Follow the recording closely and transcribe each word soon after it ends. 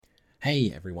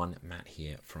Hey everyone, Matt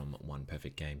here from One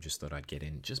Perfect Game. Just thought I'd get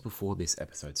in just before this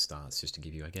episode starts, just to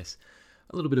give you,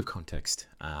 a little bit of context.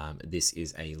 This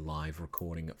is a live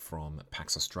recording from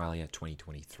PAX Australia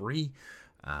 2023.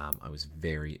 I was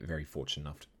very, very fortunate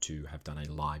enough to have done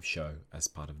a live show as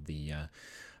part of the,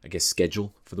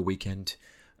 schedule for the weekend.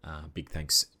 Big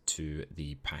thanks to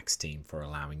the PAX team for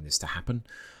allowing this to happen.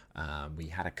 We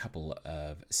had a couple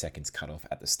of seconds cut off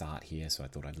at the start here, so I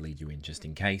thought I'd lead you in just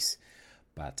in case.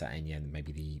 But,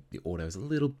 maybe the audio is a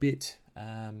little bit,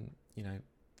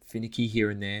 finicky here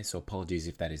and there. So apologies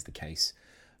if that is the case,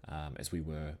 as we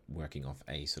were working off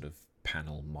a sort of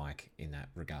panel mic in that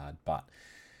regard. But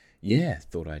yeah,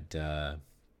 thought I'd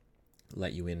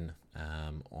let you in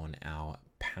on our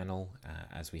panel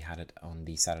as we had it on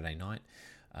the Saturday night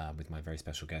with my very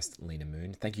special guest, Lena.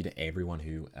 Thank you to everyone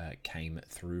who came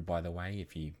through, by the way.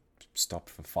 If you stopped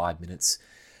for 5 minutes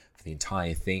for the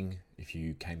entire thing, if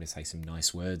you came to say some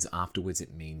nice words afterwards,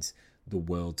 it means the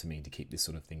world to me to keep this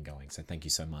sort of thing going. So thank you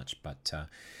so much. But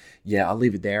I'll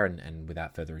leave it there, and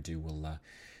without further ado, we'll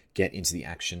get into the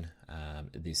action.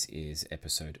 This is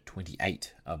episode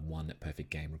 28 of One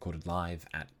Perfect Game, recorded live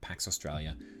at PAX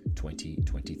Australia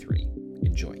 2023.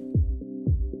 Enjoy.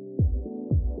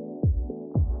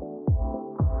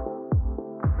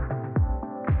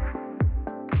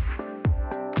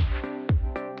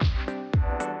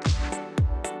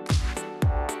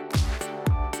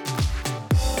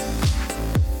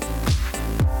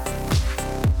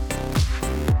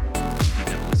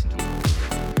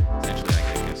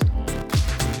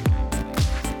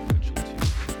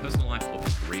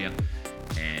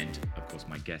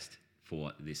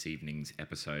 This evening's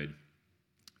episode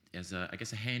as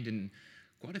a hand in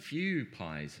quite a few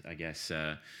pies,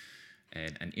 an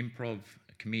improv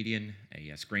comedian, a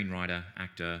screenwriter,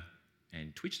 actor,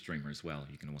 and Twitch streamer as well.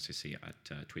 You can also see it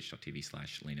at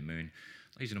twitch.tv/Lena Moon.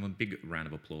 Ladies and gentlemen, big round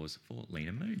of applause for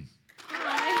Lena Moon.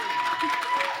 Hi.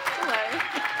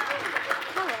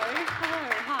 Hello.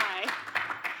 Hi.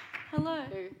 Hello.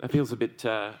 That feels a bit...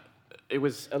 It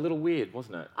was a little weird,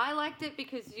 wasn't it? I liked it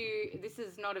because this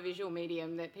is not a visual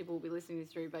medium that people will be listening to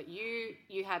this through, but you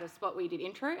had a spot where you did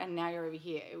intro, and now you're over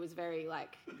here. It was very,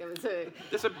 there was a...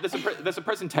 There's a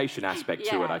presentation aspect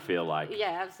to it, I feel like.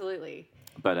 Yeah, absolutely.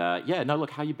 But,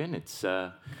 look, how you been? It's...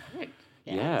 Good.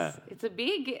 Yeah. It's a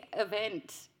big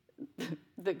event,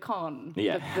 the con,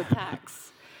 yeah. the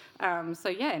PAX.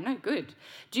 Good.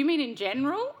 Do you mean in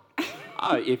general?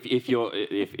 If you're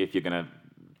going to...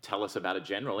 Tell us about it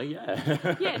generally,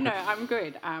 yeah. Yeah, no, I'm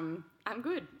good. I'm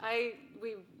good. I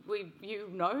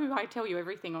tell you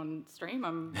everything on stream.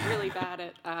 I'm really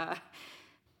bad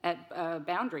at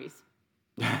boundaries.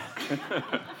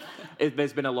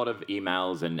 There's been a lot of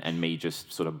emails and me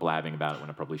just sort of blabbing about it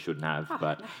when I probably shouldn't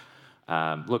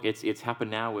have. Look, it's happened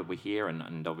now. We're here,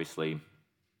 and obviously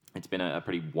it's been a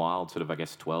pretty wild sort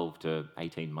of, 12 to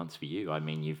 18 months for you. I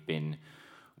mean, you've been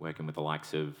working with the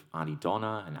likes of Auntie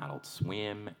Donna and Adult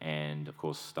Swim, and of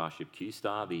course Starship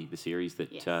Q-Star, the series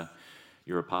that yes.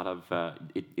 You're a part of.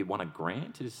 It won a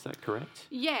grant, is that correct?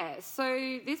 Yeah,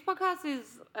 so this podcast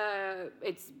is,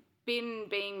 it's been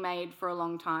being made for a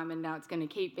long time, and now it's going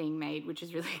to keep being made, which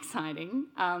is really exciting.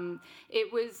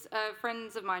 It was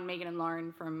friends of mine, Megan and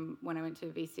Lauren, from when I went to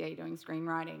VCA doing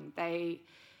screenwriting. They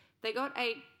got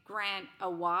a grant a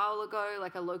while ago,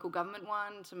 like a local government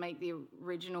one, to make the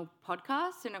original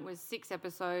podcast, and it was 6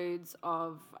 episodes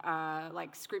of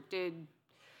scripted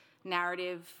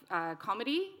narrative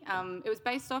comedy. It was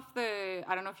based off I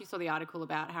don't know if you saw the article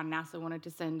about how NASA wanted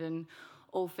to send an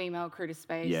all-female crew to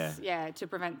space, to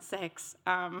prevent sex,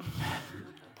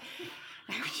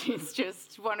 which is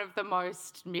just one of the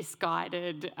most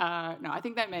misguided. I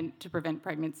think they meant to prevent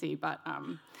pregnancy, but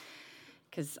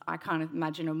because I can't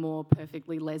imagine a more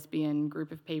perfectly lesbian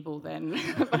group of people than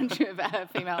a bunch of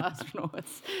female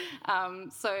astronauts.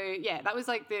 That was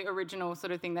like the original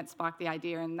sort of thing that sparked the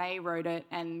idea, and they wrote it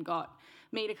and got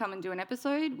me to come and do an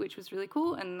episode, which was really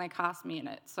cool, and they cast me in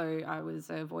it. So I was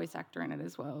a voice actor in it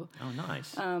as well. Oh,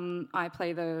 nice. I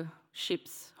play the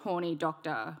ship's horny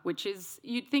doctor, which is,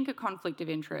 you'd think, a conflict of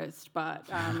interest, but...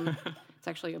 It's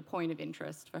actually a point of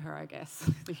interest for her, I guess,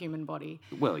 the human body.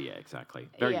 Well, yeah, exactly.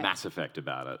 Very Mass Effect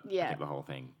about it, yeah. I think, the whole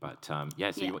thing. But,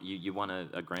 you won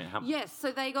a grant. Yes,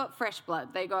 so they got Fresh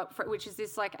Blood. They got, which is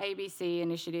this, ABC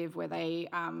initiative where they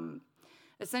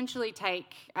essentially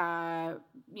take,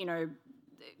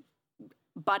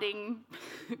 budding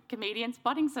comedians.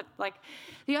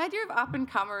 The idea of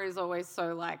up-and-comer is always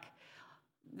so,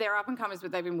 they're up-and-comers,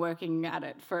 but they've been working at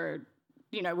it for...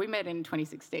 we met in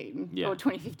 2016 or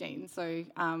 2015, so,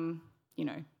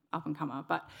 up-and-comer.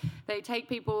 But they take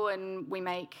people and we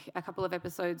make a couple of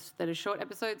episodes that are short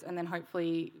episodes, and then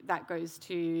hopefully that goes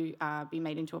to be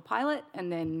made into a pilot,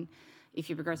 and then if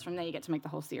you progress from there, you get to make the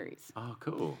whole series. Oh,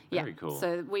 cool. Very cool.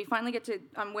 So we finally get to,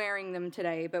 I'm wearing them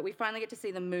today, but we finally get to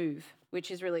see them move,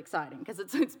 which is really exciting because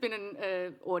it's been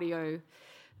an audio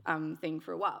thing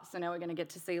for a while. So now we're going to get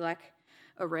to see like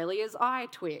Aurelia's eye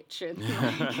twitch and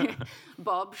like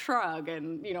Bob shrug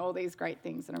and, you know, all these great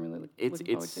things that I'm really looking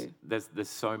forward to. There's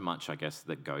so much, I guess,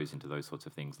 that goes into those sorts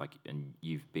of things. Like, and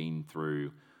you've been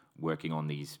through working on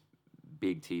these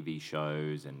big TV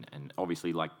shows, and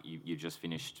obviously, like, you just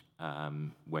finished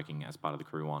working as part of the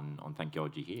crew on Thank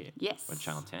God You're Here. Yes. On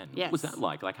Channel 10. Yes. What was that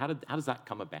like? Like, how does that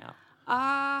come about?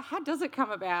 How does it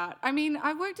come about? I mean,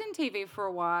 I've worked in TV for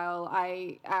a while.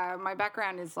 My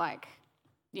background is like,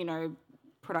 you know,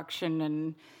 production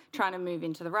and trying to move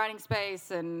into the writing space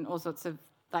and all sorts of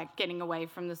like getting away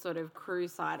from the sort of crew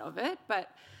side of it. But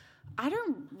I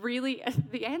don't really,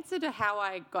 the answer to how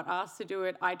I got asked to do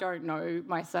it, I don't know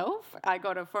myself. I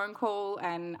got a phone call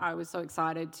and I was so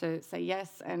excited to say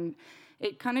yes. And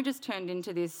it kind of just turned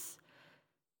into this,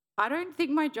 I don't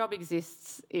think my job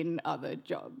exists in other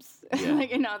jobs, like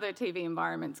in other TV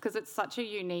environments, because it's such a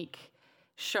unique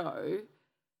show.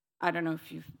 I don't know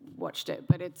if you've watched it,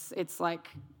 but it's like,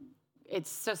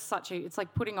 it's just it's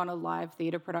like putting on a live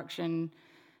theatre production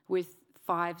with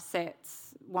 5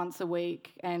 sets once a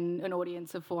week and an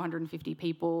audience of 450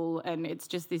 people, and it's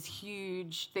just this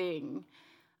huge thing.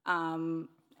 And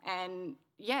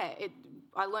yeah,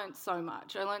 I learned so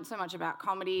much. I learned so much about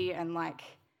comedy, and like,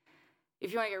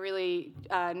 if you want to get really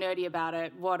nerdy about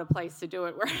it, what a place to do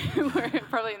it. We're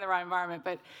probably in the right environment,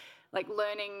 but like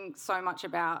learning so much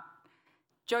about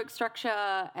joke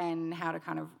structure and how to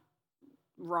kind of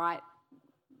write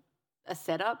a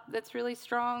setup that's really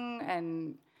strong,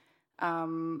 and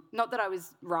not that I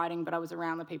was writing, but I was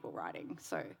around the people writing.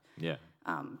 So yeah,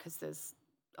 because there's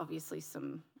obviously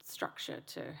some structure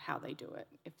to how they do it.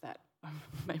 If that,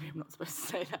 maybe I'm not supposed to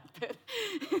say that,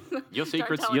 but your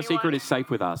secret is safe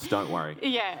with us. Don't worry.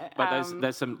 Yeah, but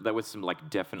there was some like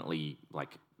definitely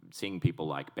like seeing people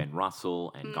like Ben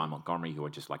Russell and Guy Montgomery, who are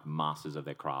just like masters of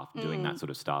their craft, doing that sort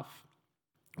of stuff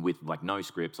with like no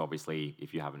scripts. Obviously,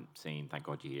 if you haven't seen Thank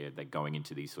God You're Here, they're going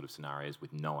into these sort of scenarios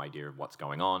with no idea of what's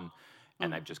going on,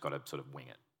 and they've just got to sort of wing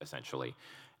it, essentially.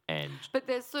 But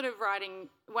there's sort of writing,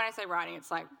 when I say writing,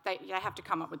 it's like they have to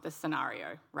come up with the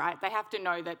scenario, right? They have to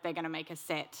know that they're going to make a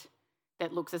set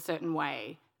that looks a certain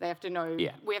way. They have to know,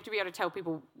 we have to be able to tell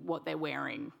people what they're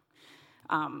wearing.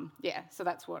 So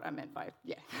that's what I meant by,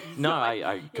 No,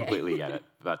 I completely get it.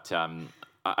 But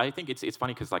I think it's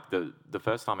funny because like the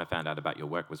first time I found out about your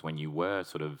work was when you were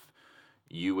sort of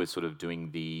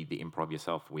doing the improv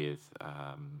yourself with,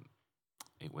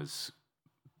 it was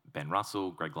Ben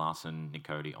Russell, Greg Larson, Nick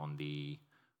Cody on the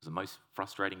most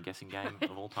frustrating guessing game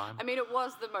of all time. I mean, it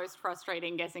was the most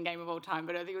frustrating guessing game of all time,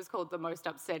 but I think it was called the most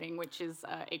upsetting, which is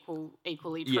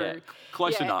equally true. Yeah,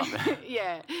 close enough.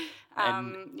 Yeah.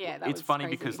 That it's was funny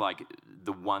crazy. because like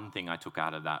the one thing I took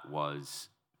out of that was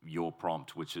your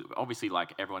prompt, which is obviously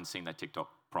like everyone's seen that TikTok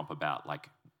prompt about like,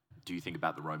 do you think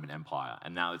about the Roman Empire?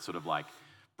 And now it's sort of like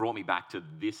brought me back to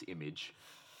this image.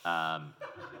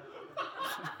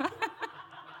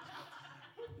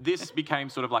 This became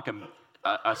sort of like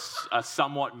a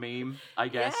somewhat meme, I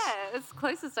guess. Yeah, it's the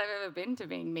closest I've ever been to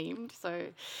being memed. So,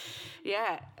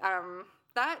 yeah.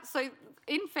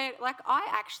 In fact, like, I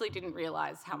actually didn't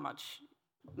realise how much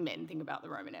men think about the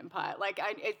Roman Empire. Like,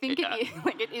 I think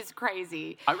it is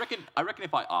crazy. I reckon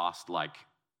if I asked, like,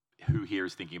 who here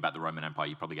is thinking about the Roman Empire,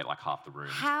 you probably get like half the room.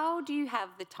 How do you have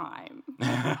the time?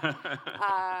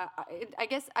 I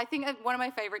think one of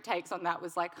my favourite takes on that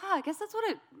was like, I guess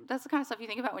that's the kind of stuff you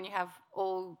think about when you have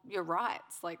all your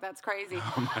rights. Like, that's crazy.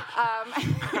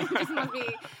 It just must be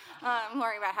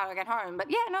worrying about how to get home.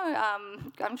 But yeah, no,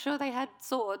 I'm sure they had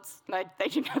swords. No, they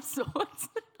didn't have swords.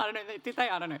 I don't know. Did they?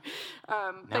 I don't know.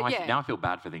 Now I feel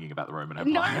bad for thinking about the Roman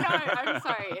Empire. No, I'm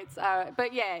sorry. It's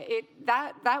but yeah,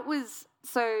 that was.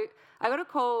 So I got a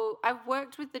call. I've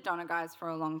worked with the Donna guys for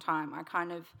a long time. I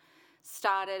kind of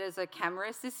started as a camera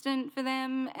assistant for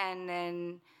them, and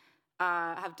then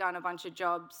have done a bunch of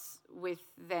jobs with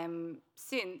them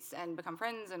since and become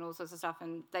friends and all sorts of stuff.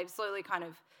 And they've slowly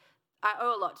I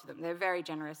owe a lot to them. They're very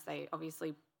generous. They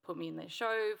obviously put me in their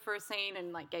show for a scene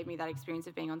and like gave me that experience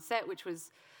of being on set, which was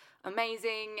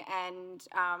amazing. And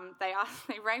they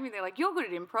rang me. They're like, "You're good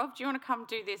at improv. Do you want to come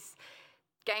do this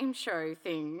game show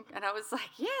thing, and I was like,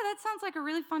 yeah, that sounds like a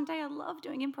really fun day. I love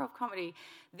doing improv comedy.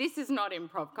 This is not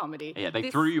improv comedy. Yeah, they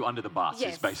threw you under the bus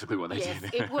Yes, is basically what they yes,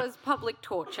 did. It was public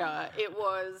torture. It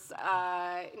was,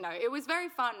 it was very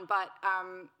fun, but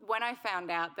when I found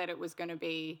out that it was going to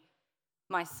be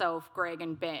myself, Greg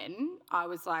and Ben, I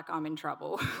was like, I'm in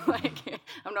trouble. Like,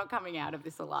 I'm not coming out of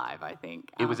this alive, I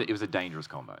think. It was a dangerous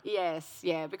combo. Yes,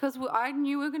 yeah, because I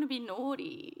knew we were going to be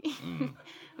naughty.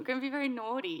 We're going to be very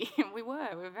naughty, and we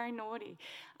were very naughty.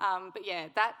 But yeah,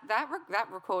 that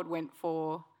record went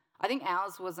for, I think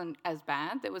ours wasn't as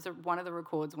bad. There was one of the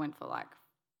records went for like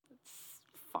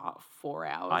 4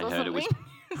 hours. I or heard something.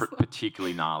 it was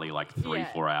particularly gnarly, like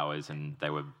 3-4 hours, and they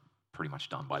were pretty much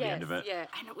done by the end of it. Yeah,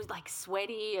 and it was like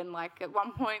sweaty, and like at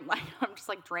one point, like I'm just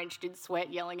like drenched in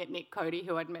sweat, yelling at Nick Cody,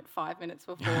 who I'd met 5 minutes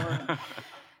before. And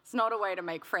it's not a way to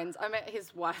make friends. I met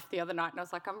his wife the other night, and I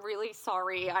was like, I'm really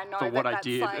sorry. I know For what I that's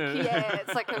did. like, yeah,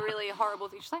 it's like a really horrible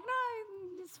thing. She's like,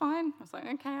 no, it's fine. I was like,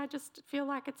 okay, I just feel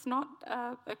like it's not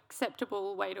an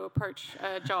acceptable way to approach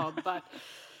a job, but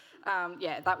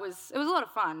it was a lot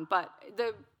of fun. But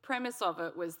the premise of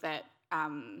it was that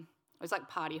it was like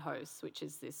Party Hosts, which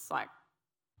is this like,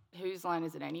 whose line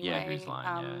is it anyway? Yeah, whose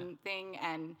line, thing.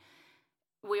 And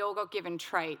we all got given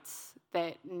traits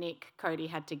that Nick Cody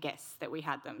had to guess that we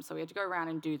had them. So we had to go around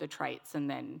and do the traits, and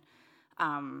then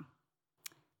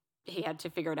he had to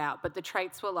figure it out. But the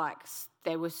traits were like,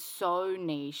 they were so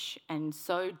niche and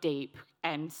so deep.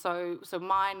 And so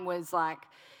mine was like,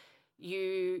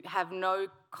 you have no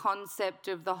concept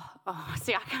of the... Oh,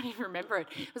 see, I can't even remember it.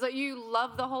 It was like, you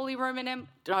love the Holy Roman Empire.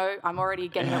 No, I'm already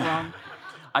getting it wrong.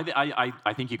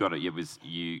 I think you got it. It was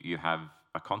you have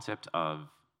a concept of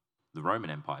the Roman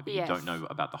Empire, but Yes. you don't know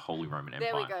about the Holy Roman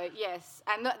Empire. There we go, yes.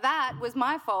 And that was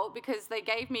my fault, because they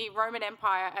gave me Roman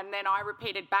Empire and then I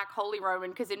repeated back Holy Roman,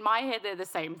 because in my head they're the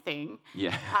same thing.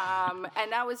 Yeah.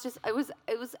 And that was just... It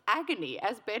was agony,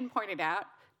 as Ben pointed out.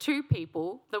 2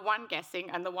 people, the one guessing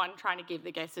and the one trying to give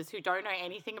the guesses, who don't know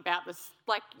anything about this.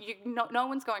 Like, no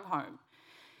one's going home.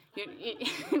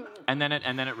 And then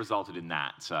it resulted in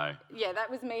that. So yeah,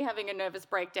 that was me having a nervous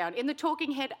breakdown in the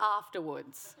talking head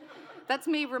afterwards. That's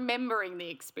me remembering the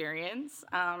experience,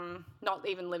 not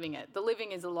even living it. The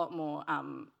living is a lot more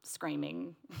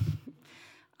screaming.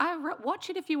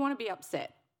 Watch it if you want to be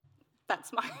upset.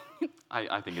 That's my...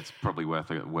 I think it's probably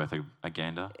worth a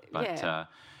gander. But Yeah.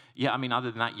 yeah, I mean,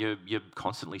 other than that, you're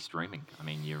constantly streaming. I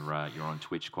mean, you're on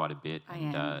Twitch quite a bit,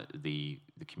 and the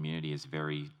community is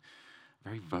very,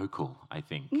 very vocal, I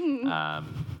think.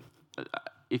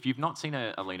 If you've not seen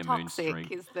a Lena Moon stream,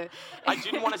 Toxic is the... I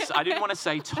didn't want to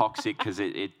say toxic, because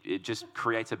it just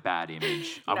creates a bad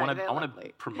image. I want to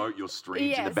promote your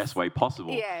streams in the best way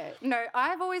possible. Yeah, no,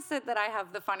 I've always said that I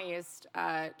have the funniest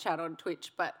chat on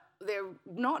Twitch, but they're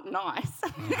not nice.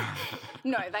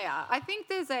 No, they are. I think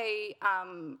there's a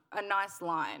nice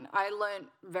line. I learnt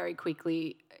very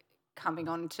quickly coming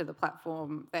onto the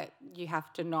platform that you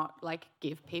have to not like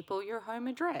give people your home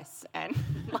address, and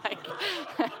like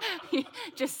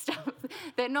just stuff.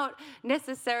 They're not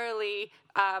necessarily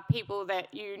people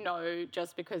that you know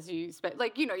just because you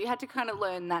you had to kind of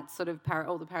learn that sort of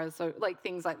so like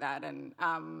things like that. And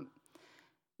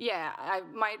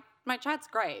my chat's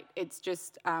great. It's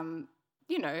just I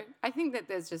think that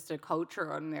there's just a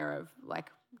culture on there of like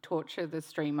torture the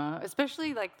streamer,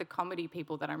 especially like the comedy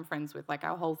people that I'm friends with. Like,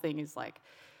 our whole thing is like,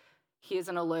 here's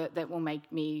an alert that will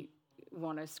make me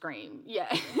want to scream.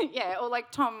 Yeah. Yeah. Or like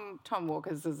Tom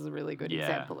Walker's is a really good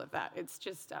example of that. It's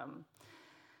just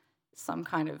some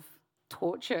kind of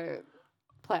torture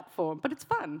platform, but it's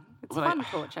fun. It's fun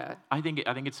torture. I think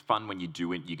it's fun when you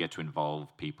do it. You get to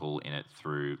involve people in it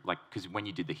through, like, because when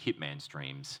you did the Hitman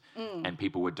streams and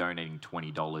people were donating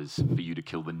 $20 for you to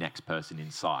kill the next person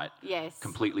in sight, yes,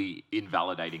 completely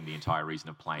invalidating the entire reason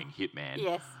of playing Hitman.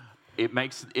 Yes, it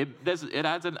makes it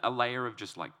adds a layer of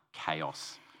just like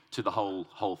chaos to the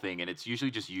whole thing, and it's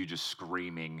usually just you just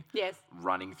screaming, yes,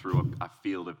 running through a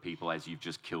field of people as you've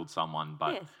just killed someone,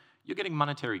 but. Yes. You're getting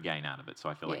monetary gain out of it, so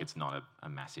I feel like it's not a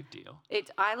massive deal.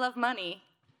 I love money.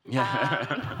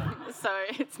 Yeah. So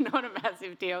it's not a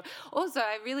massive deal. Also,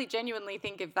 I really genuinely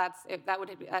think if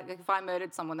I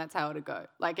murdered someone, that's how it'd go.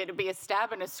 Like, it'd be a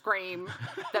stab and a scream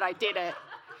that I did it,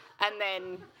 and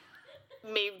then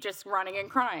me just running and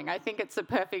crying. I think it's a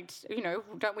perfect,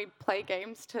 don't we play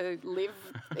games to live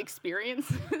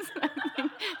experiences? I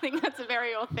think that's a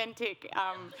very authentic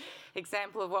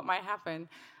example of what might happen.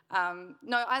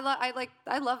 No, I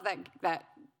love that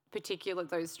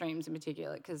those streams in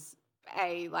particular, because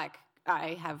A, like,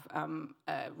 I have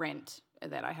rent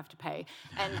that I have to pay,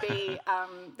 and B,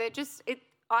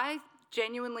 I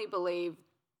genuinely believe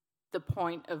the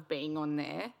point of being on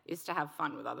there is to have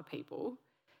fun with other people,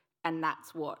 and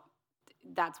that's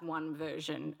one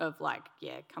version of like,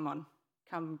 yeah, come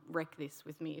wreck this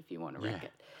with me if you want to wreck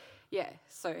it. Yeah.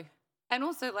 So, and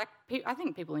also like I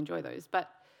think people enjoy those, but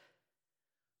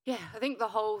yeah, I think the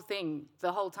whole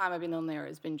time I've been on there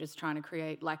has been just trying to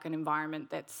create like an environment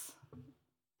that's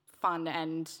fun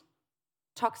and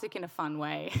toxic in a fun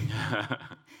way.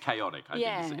 Chaotic,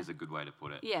 I think is a good way to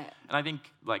put it. Yeah. And I think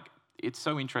like it's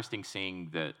so interesting seeing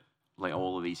that like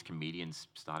all of these comedians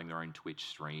starting their own Twitch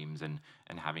streams and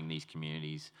having these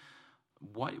communities.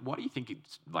 Why do you think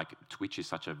it's like Twitch is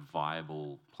such a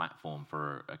viable platform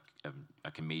for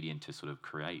a comedian to sort of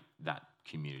create that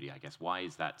community, I guess? Why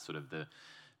is that sort of the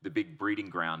big breeding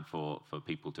ground for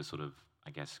people to sort of, I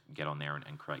guess, get on there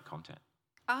and create content?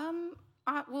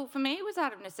 Well, for me, it was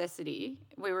out of necessity.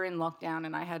 We were in lockdown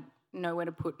and I had nowhere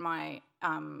to put my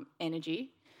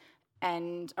energy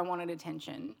and I wanted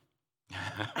attention.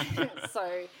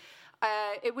 So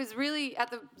it was really,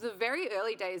 at the very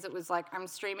early days, it was like, I'm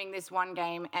streaming this one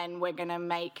game and we're going to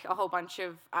make a whole bunch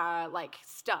of like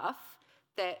stuff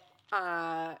that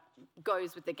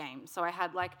goes with the game. So I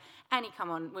had like Annie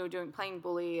come on, we were playing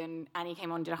Bully, and Annie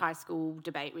came on, did a high school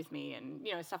debate with me and,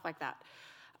 you know, stuff like that.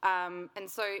 And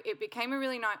so it became a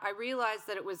really nice, I realised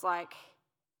that it was like,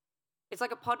 it's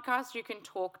like a podcast you can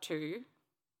talk to,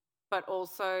 but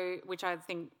also, which I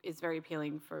think is very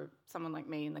appealing for someone like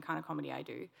me and the kind of comedy I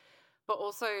do. But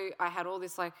also I had all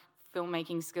this like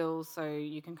filmmaking skills, so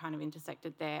you can kind of intersect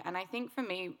it there. And I think for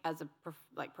me as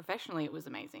professionally, it was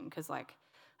amazing because like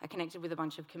I connected with a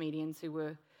bunch of comedians who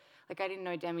were like, I didn't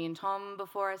know Demi and Tom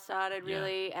before I started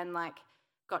really, and like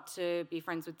got to be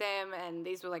friends with them. And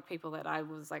these were like people that I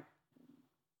was like,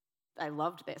 I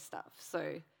loved their stuff.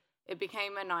 So it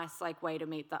became a nice like way to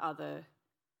meet the other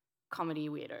comedy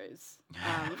weirdos.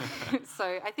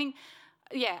 So I think,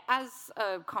 yeah, as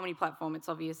a comedy platform, it's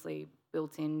obviously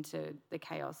built into the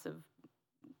chaos of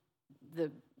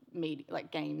the media,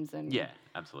 like games and... Yeah,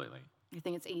 absolutely. I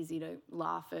think it's easy to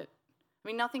laugh at. I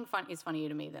mean, nothing fun is funnier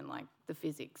to me than like the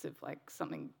physics of like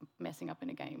something messing up in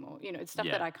a game, or, you know, it's stuff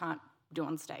that I can't do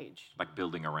on stage. Like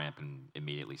building a ramp and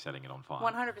immediately setting it on fire.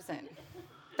 100%.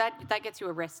 That gets you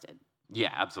arrested.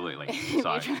 Yeah, absolutely.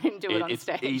 So you try and do it on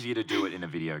stage. It's easier to do it in a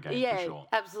video game, for sure.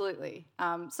 Yeah, absolutely.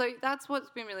 So that's what's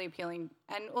been really appealing,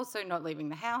 and also not leaving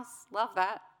the house. Love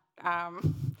that.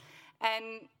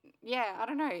 And yeah, I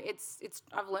don't know. It's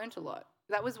I've learned a lot.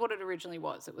 That was what it originally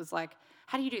was. It was like,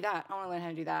 how do you do that? I want to learn how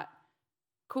to do that.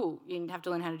 Cool. You have to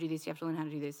learn how to do this. You have to learn how to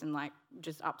do this, and like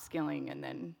just upskilling, and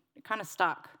then it kind of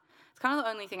stuck. It's kind of the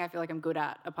only thing I feel like I'm good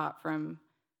at apart from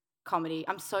comedy.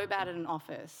 I'm so bad at an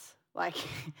office. Like,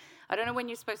 I don't know when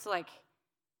you're supposed to, like,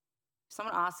 if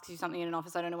someone asks you something in an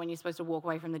office, I don't know when you're supposed to walk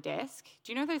away from the desk.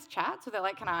 Do you know those chats where they're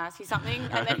like, can I ask you something?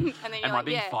 And then you're Am like, I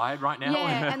being fired right now?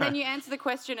 Yeah, and then you answer the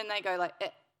question and they go like,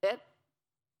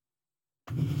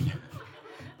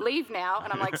 leave now.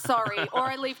 And I'm like, sorry. Or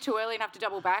I leave too early and have to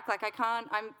double back. Like,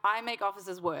 I make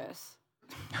offices worse.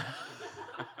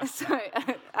 So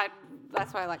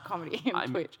that's why I like comedy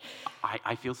and Twitch.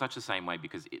 I feel such the same way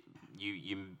because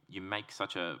you make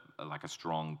such a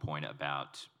strong point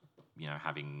about, you know,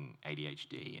 having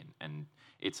ADHD and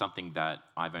it's something that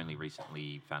I've only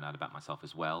recently found out about myself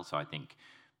as well. So I think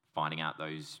finding out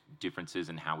those differences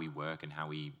and how we work and how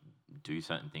we do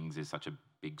certain things is such a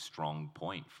big, strong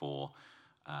point for.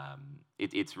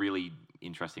 It's really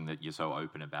interesting that you're so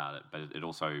open about it, but it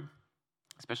also,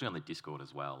 especially on the Discord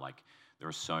as well, like there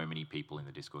are so many people in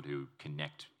the Discord who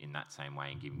connect in that same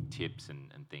way and giving tips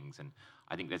and things. And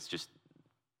I think that's just,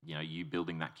 you know, you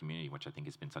building that community, which I think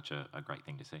has been such a great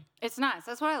thing to see. It's nice.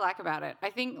 That's what I like about it.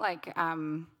 I think like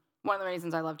one of the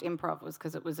reasons I loved improv was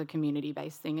because it was a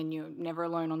community-based thing and you're never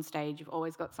alone on stage. You've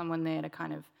always got someone there to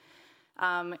kind of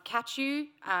catch you.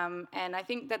 And I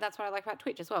think that's what I like about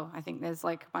Twitch as well. I think there's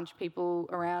like a bunch of people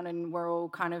around and we're all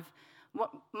kind of...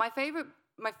 My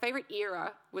favourite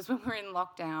era was when we were in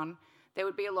lockdown. There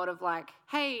would be a lot of like,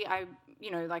 hey,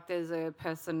 like there's a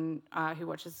person who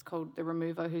watches called The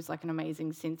Remover who's like an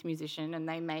amazing synth musician, and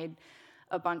they made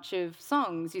a bunch of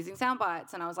songs using sound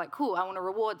bites, and I was like, cool, I want to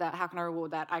reward that. How can I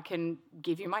reward that? I can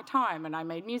give you my time, and I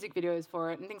made music videos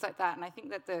for it and things like that. And I think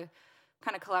that the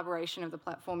kind of collaboration of the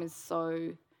platform is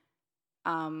so...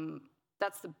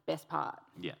 that's the best part.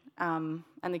 Yeah. And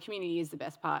the community is the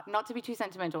best part. Not to be too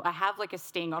sentimental, I have like a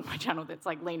sting on my channel that's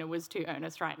like, Lena was too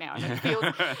earnest right now. And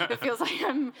it feels like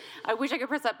I wish I could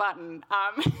press that button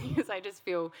because I just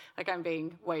feel like I'm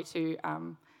being way too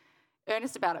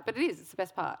earnest about it. But it's the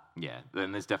best part. Yeah,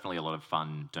 and there's definitely a lot of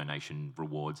fun donation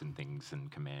rewards and things and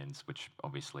commands, which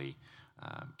obviously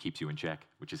keeps you in check,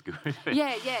 which is good.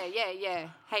 Yeah.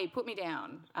 Hey, put me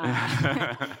down.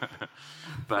 But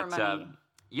for money.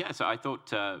 so I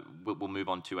thought we'll move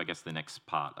on to, I guess, the next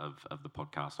part of the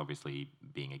podcast, obviously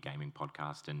being a gaming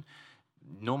podcast. And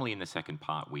normally in the second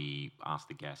part, we ask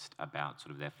the guest about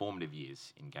sort of their formative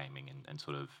years in gaming and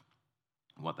sort of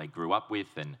what they grew up with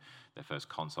and their first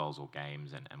consoles or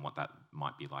games and what that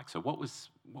might be like. So what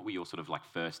were your sort of like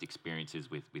first experiences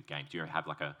with games? Do you have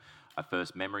like a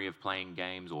first memory of playing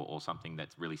games or something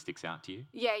that really sticks out to you?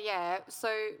 Yeah. So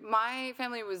my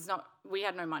family we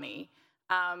had no money.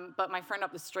 But my friend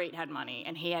up the street had money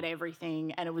and he had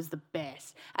everything and it was the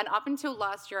best. And up until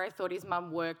last year, I thought his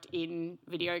mum worked in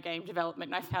video game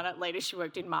development and I found out later she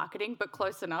worked in marketing, but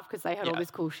close enough because they had all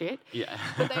this cool shit. Yeah.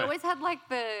 But they always had like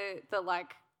the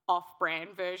like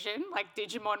off-brand version. Like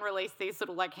Digimon released these sort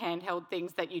of like handheld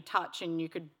things that you touch and you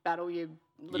could battle your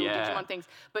little Digimon things.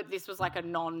 But this was like a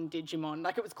non-Digimon.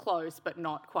 Like it was close, but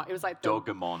not quite. It was like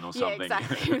Dogemon or something. Yeah,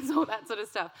 exactly. It was all that sort of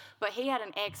stuff. But he had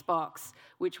an Xbox,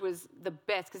 which was the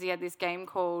best because he had this game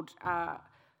called...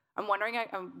 I'm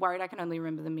worried I can only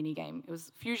remember the mini game. It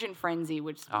was Fusion Frenzy,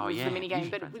 which was the mini game.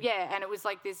 But and it was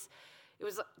like this...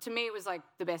 to me, it was like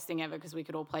the best thing ever because we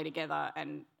could all play together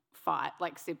and fight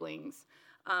like siblings.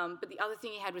 But the other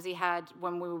thing he had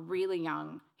when we were really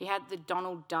young, he had the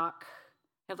Donald Duck.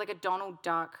 He had like a Donald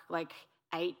Duck, like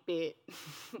 8-bit,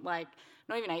 like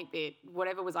not even 8-bit,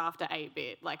 whatever was after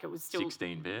 8-bit. Like it was still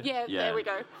 16-bit. Yeah, there we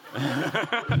go.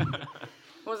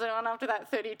 Was it on after that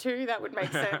 32? That would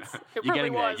make sense. It probably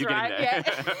was, right? Yeah,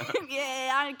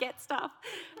 yeah, I get stuff.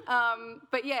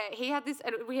 But yeah, he had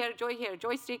a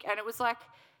joystick, and it was like.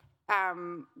 I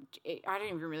don't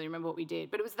even really remember what we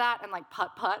did, but it was that and like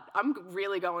putt-putt. I'm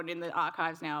really going in the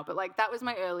archives now, but like that was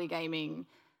my early gaming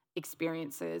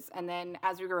experiences. And then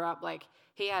as we grew up, like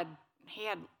he had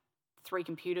 3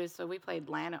 computers, so we played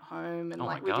LAN at home and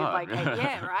we did like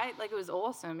right? Like it was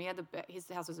awesome. He had his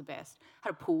house was the best.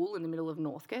 Had a pool in the middle of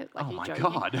Northcote. Like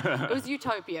God. It was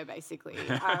utopia basically.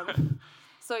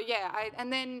 So yeah,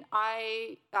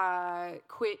 I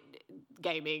quit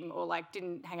gaming or like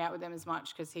didn't hang out with them as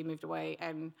much because he moved away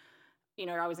and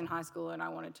I was in high school and I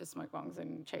wanted to smoke bongs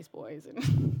and chase boys and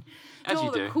do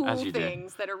all the cool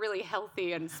things that are really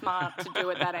healthy and smart to do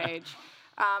at that age.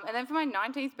 And then for my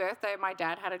 19th birthday, my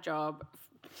dad had a job,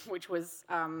 which was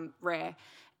rare.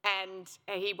 And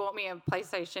he bought me a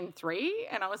PlayStation 3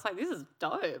 and I was like, this is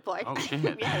dope. Like, oh,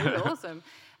 shit. Yeah, it was awesome.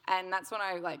 And that's when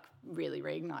I like really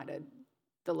reignited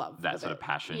the love that sort of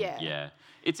passion. Yeah.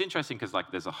 It's interesting because like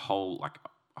there's a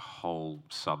whole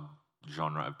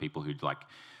sub-genre of people who like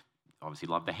obviously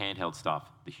love the handheld stuff,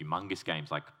 the humongous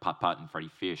games like Putt-Putt and Freddy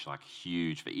Fish, like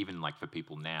huge for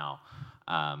people now.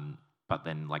 But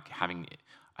then like I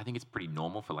think it's pretty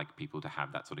normal for like people to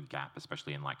have that sort of gap,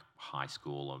 especially in like high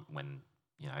school or when,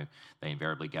 they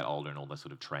invariably get older and all the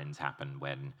sort of trends happen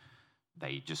when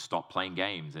they just stop playing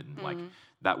games. And like,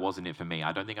 that wasn't it for me.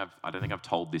 I don't think I've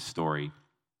told this story.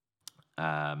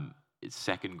 It's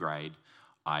second grade.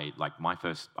 I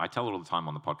tell it all the time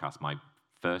on the podcast. My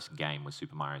first game was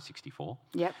Super Mario 64.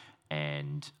 Yep.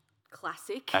 And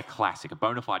a classic, a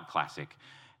bona fide classic.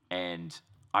 And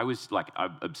I was like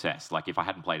obsessed. Like if I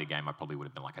hadn't played a game, I probably would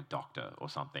have been like a doctor or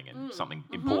something and something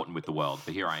important with the world.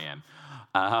 But here I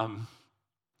am.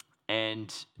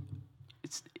 And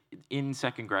it's in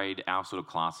second grade, our sort of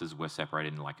classes were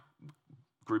separated in like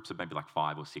groups of maybe like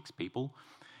 5 or 6 people.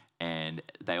 And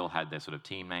they all had their sort of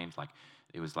team names. Like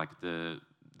it was like the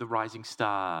Rising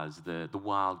Stars, the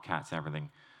Wildcats and everything.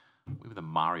 We were the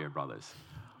Mario Brothers.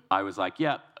 I was like,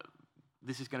 yeah,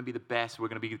 this is going to be the best. We're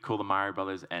going to be called the Mario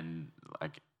Brothers. And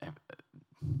like,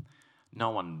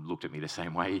 no one looked at me the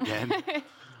same way again.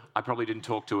 I probably didn't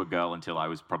talk to a girl until I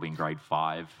was probably in grade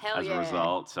 5 a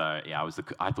result. So yeah,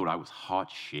 I thought I was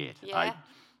hot shit. Yeah.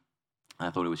 I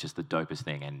thought it was just the dopest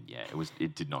thing. And yeah,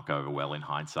 it did not go over well in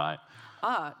hindsight.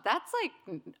 Oh, that's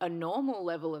like a normal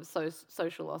level of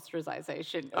social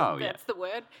ostracization. Oh, that's the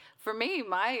word. For me,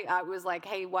 I was like,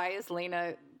 hey, why is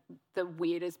Lena the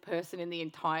weirdest person in the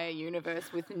entire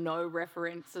universe with no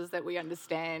references that we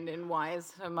understand? And why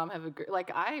does her mum have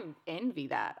like, I envy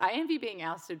that. I envy being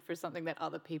ousted for something that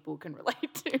other people can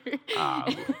relate to.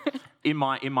 In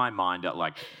my mind,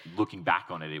 like looking back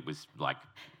on it, it was like,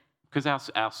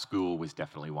 because our school was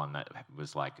definitely one that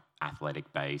was like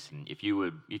athletic based, and if you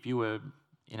were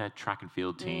in a track and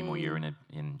field team or you're in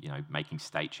making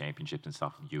state championships and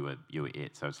stuff, you were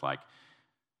it. So it's like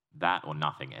that or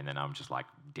nothing, and then I'm just like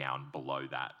down below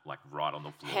that, like right on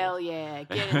the floor. Hell yeah,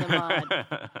 get in the mud.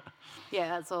 Yeah,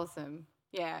 that's awesome.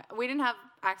 Yeah, we didn't have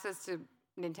access to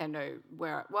Nintendo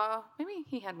maybe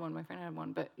he had one, my friend had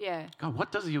one, but yeah. God,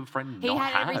 what does your friend He not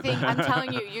had have? everything. I'm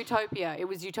telling you, Utopia. It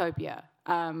was Utopia.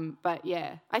 But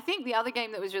yeah, I think the other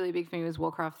game that was really big for me was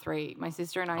Warcraft 3. My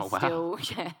sister and I wow.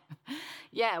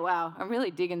 I'm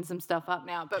really digging some stuff up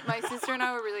now. But my sister and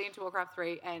I were really into Warcraft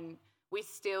 3, and we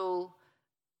still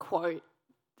quote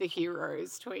the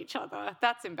heroes to each other.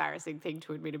 That's an embarrassing thing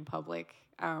to admit in public.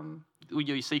 Well,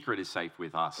 your secret is safe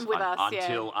with us.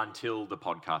 Until the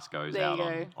podcast goes out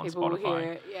on People Spotify. Will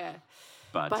hear it, yeah.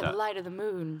 But, by the light of the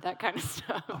moon, that kind of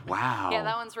stuff. Wow. Yeah,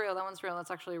 that one's real. That's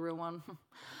actually a real one.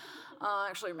 I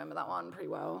actually remember that one pretty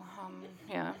well.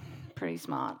 Yeah, pretty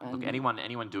smart. Look,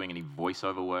 anyone doing any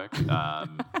voiceover work,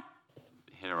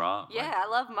 hit her up. Yeah, I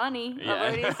love money. Yeah. I've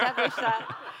already established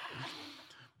that.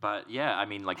 But yeah, I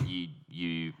mean, like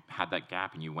you had that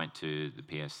gap and you went to the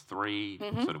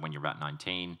PS3 sort of when you're about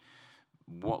 19.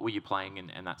 What were you playing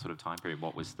in that sort of time period?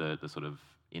 What was the sort of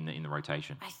in the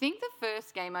rotation? I think the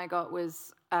first game I got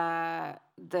was I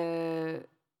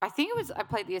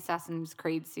played the Assassin's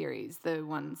Creed series, the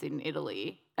ones in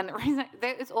Italy. And the reason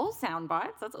it's all sound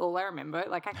bites. That's all I remember.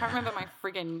 Like, I can't remember my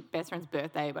friggin' best friend's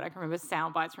birthday, but I can remember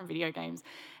sound bites from video games.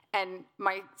 And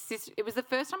my sister, it was the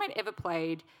first time I'd ever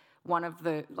played one of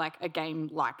a game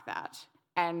like that.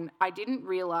 And I didn't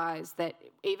realise that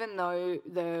even though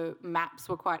the maps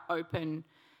were quite open,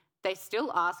 they're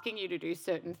still asking you to do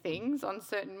certain things on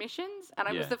certain missions. And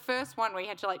it was the first one where you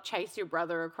had to chase your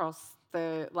brother across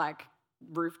the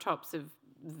rooftops of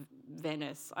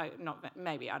Venice. I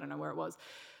don't know where it was.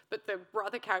 But the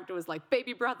brother character was like,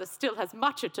 baby brother still has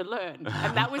much to learn.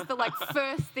 And that was the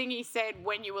first thing he said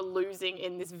when you were losing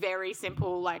in this very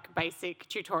simple, basic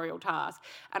tutorial task.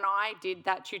 And I did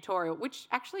that tutorial, which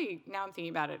actually, now I'm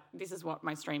thinking about it, this is what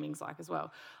my streaming's like as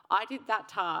well. I did that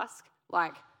task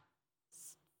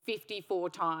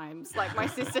 54 times. My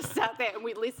sister sat there and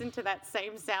we listened to that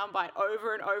same soundbite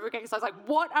over and over again. So I was like,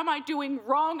 what am I doing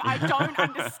wrong? I don't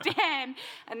understand.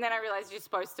 And then I realized you're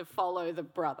supposed to follow the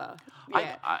brother.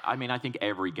 Yeah. I mean, I think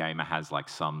every gamer has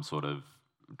some sort of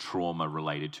trauma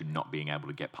related to not being able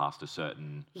to get past a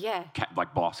certain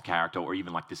boss character, or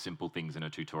even the simple things in a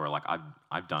tutorial.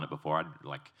 I've done it before.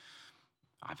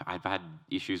 I've had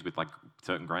issues with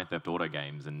certain Grand Theft Auto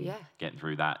games and getting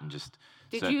through that and just.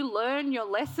 Did you learn your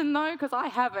lesson though? Because I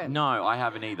haven't. No, I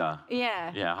haven't either.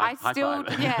 Yeah. Yeah. I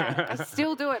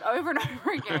still do it over and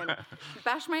over again.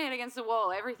 Bash my head against the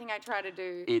wall. Everything I try to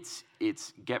do.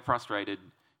 It's get frustrated,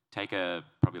 take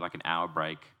probably an hour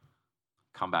break,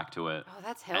 come back to it. Oh,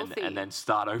 that's healthy. And then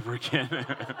start over again.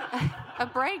 A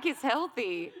break is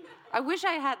healthy. I wish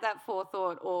I had that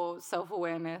forethought or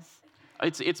self-awareness.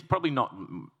 It's probably not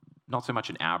so much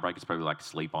an hour break. It's probably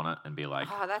sleep on it and be oh,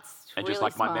 that's and really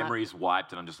just smart. my memory's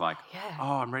wiped and I'm just oh,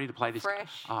 I'm ready to play this.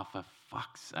 Fresh. Oh, for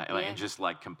fuck's sake. And just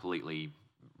completely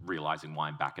realizing why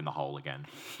I'm back in the hole again.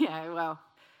 Yeah, well,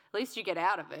 at least you get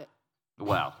out of it.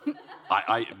 Well,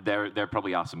 there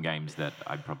probably are some games that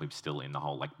I'm probably still in the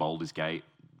hole, like Baldur's Gate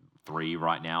 3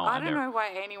 right now. I don't know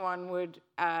why anyone would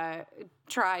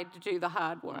try to do the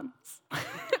hard ones.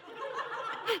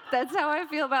 That's how I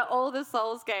feel about all the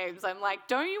Souls games. I'm like,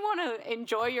 don't you want to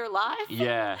enjoy your life?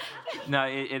 Yeah. No,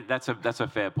 that's a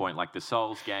fair point. The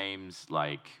Souls games,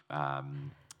 there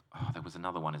was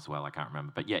another one as well, I can't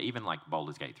remember. But yeah, even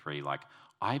Baldur's Gate 3,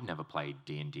 I've never played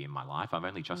D&D in my life. I've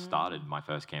only just started my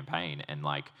first campaign, and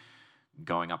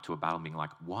going up to a battle and being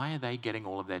why are they getting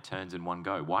all of their turns in one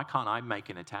go? Why can't I make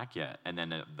an attack yet? And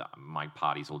then my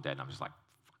party's all dead and I'm just fuck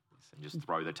this, and just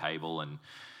throw the table and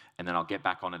then I'll get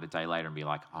back on it a day later and be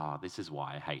oh, this is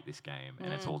why I hate this game.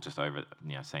 And it's all just over,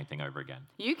 same thing over again.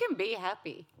 You can be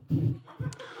happy.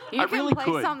 I really play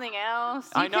could. something else.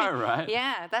 I know, right?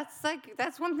 Yeah,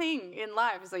 that's one thing in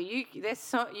life. It's you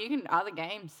can other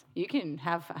games. You can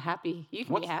have happy. You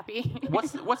can be happy.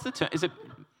 What's the term? Is it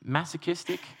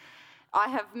masochistic? I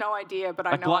have no idea, but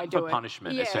I know I do it. Glutton for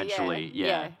punishment, essentially.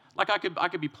 Yeah. I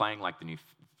could be playing the new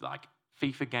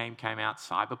FIFA game came out,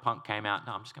 Cyberpunk came out.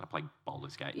 No, I'm just going to play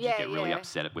Baldur's Gate and just get really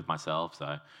upset with myself.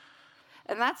 So,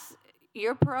 and that's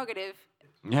your prerogative.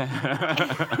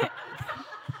 Yeah.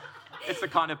 It's the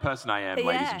kind of person I am,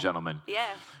 ladies and gentlemen.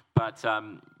 Yeah. But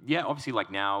obviously,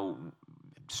 now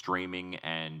streaming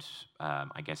and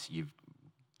I guess you've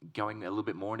going a little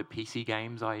bit more into PC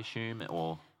games, I assume,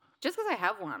 or just because I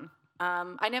have one.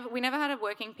 We never had a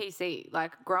working PC.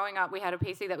 Growing up, we had a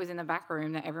PC that was in the back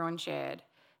room that everyone shared.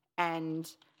 And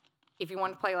if you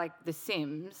wanted to play The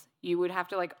Sims, you would have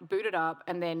to boot it up,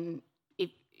 and then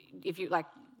if you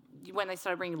when they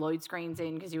started bringing load screens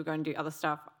in because you were going to do other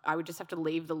stuff, I would just have to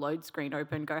leave the load screen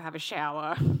open, go have a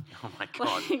shower, oh my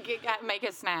god, make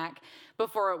a snack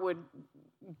before it would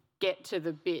get to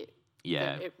the bit.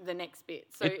 Yeah. the next bit.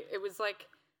 So it was like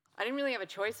I didn't really have a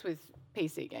choice with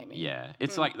PC gaming. Yeah,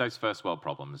 it's like those first world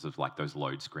problems of like those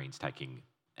load screens taking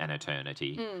an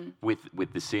eternity.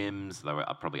 With The Sims, there were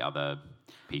probably other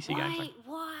PC games. Like,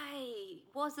 why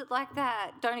was it like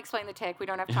that? Don't explain the tech. We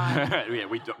don't have time. yeah,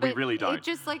 we really don't. I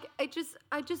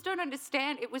just don't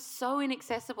understand. It was so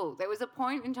inaccessible. There was a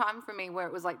point in time for me where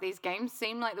it was like these games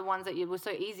seemed like the ones that were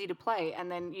so easy to play,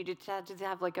 and then you just had to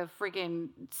have like a friggin'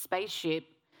 spaceship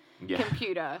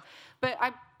computer. But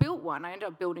I built one. I ended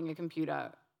up building a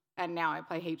computer, and now I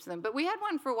play heaps of them. But we had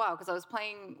one for a while because I was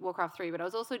playing Warcraft 3, but I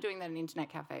was also doing that in internet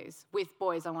cafes with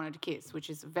boys I wanted to kiss, which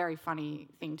is a very funny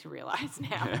thing to realise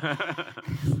now.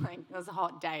 It was a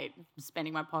hot date,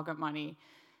 spending my pocket money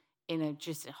in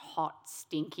just a hot,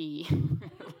 stinky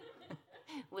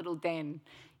little den.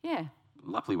 Yeah.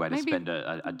 Lovely way to spend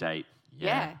a date.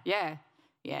 Yeah.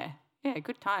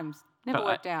 Good times. Never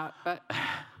worked out, but...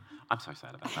 I'm so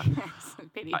sad about that. It's a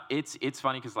pity. It's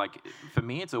funny because like for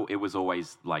me it was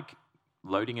always like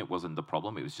loading it wasn't the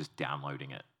problem. It was just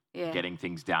downloading it. Yeah. Getting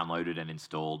things downloaded and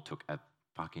installed took a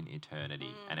fucking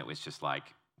eternity, and it was just like,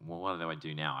 well, what do I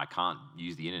do now? I can't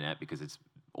use the internet because it's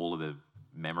all of the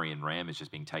memory and RAM is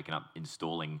just being taken up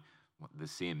installing The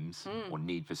Sims or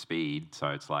Need for Speed. So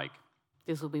it's like,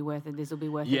 this will be worth it. This will be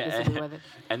worth it. This will be worth it.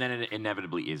 And then it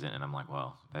inevitably isn't, and I'm like,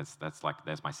 well,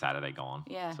 there's my Saturday gone.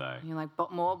 Yeah. So you're like,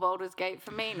 but more Baldur's Gate for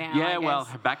me now. Yeah. I Well,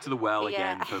 guess. back to the well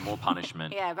again for more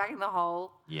punishment. Yeah, back in the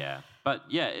hole. Yeah. But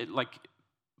yeah,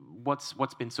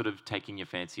 what's been sort of taking your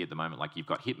fancy at the moment? Like you've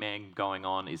got Hitman going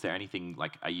on. Is there anything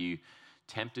like? Are you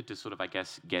tempted to sort of, I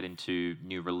guess, get into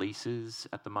new releases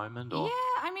at the moment? Or?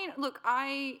 Yeah, I mean, look,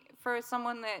 for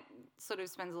someone that sort of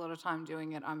spends a lot of time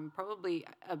doing it, I'm probably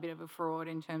a bit of a fraud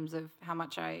in terms of how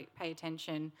much I pay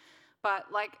attention. But,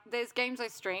 like, there's games I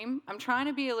stream. I'm trying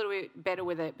to be a little bit better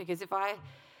with it because I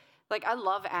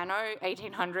love Anno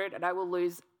 1800 and I will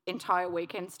lose entire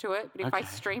weekends to it. But if I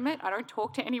stream it, I don't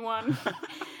talk to anyone.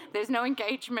 There's no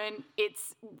engagement.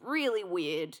 It's really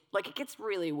weird. Like, it gets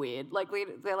really weird. Like,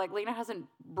 they're like, Lena hasn't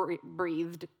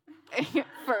breathed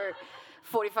for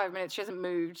 45 minutes. She hasn't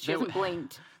moved. She hasn't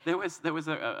blinked. There was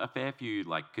a fair few,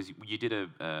 like, because you did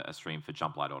a stream for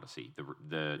Jump Light Odyssey,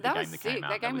 the game that came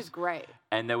out. That game was great.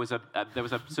 And there was a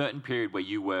certain period where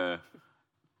you were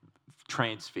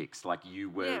transfixed, like you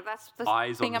were that's the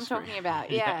eyes thing on the I'm talking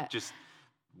about. Yeah. Just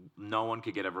no one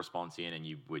could get a response in, and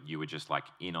you were just like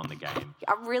in on the game.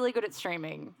 I'm really good at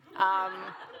streaming.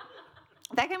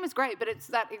 That game was great, but it's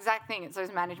that exact thing. It's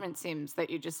those management sims that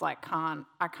you just like I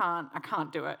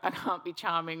can't do it. I can't be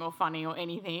charming or funny or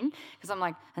anything because I'm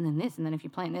like, and then this, and then if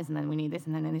you're playing this, and then we need this,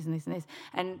 and then this, and this, and this.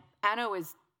 And Anno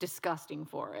is disgusting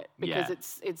for it because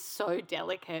it's so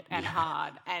delicate and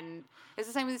hard. And it's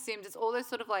the same with The Sims. It's all those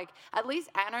sort of like, at least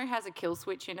Anno has a kill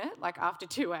switch in it. Like after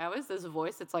 2 hours, there's a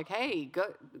voice that's like, hey,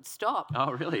 go stop.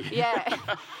 Oh, really? Yeah.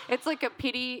 It's like a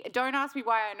pity. Don't ask me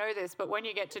why I know this, but when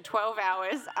you get to 12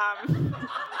 hours,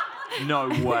 no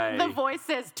way. The voice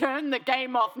says, turn the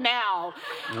game off now.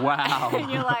 Wow.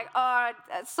 And you're like, oh,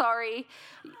 sorry.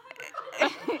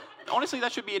 Honestly,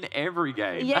 that should be in every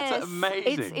game. Yes, that's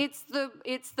amazing.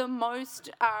 It's the most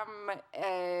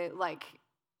like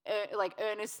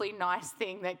earnestly nice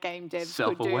thing that game devs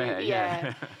could do. Self-aware,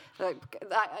 yeah.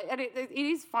 And it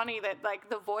is funny that like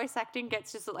the voice acting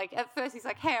gets just like, at first he's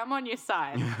like, hey, I'm on your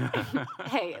side.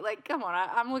 Hey, like, come on,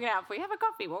 I'm looking out for you. Have a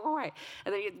coffee, walk away.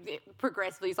 And then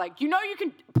progressively he's like, you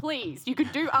can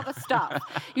do other stuff.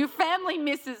 Your family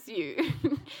misses you.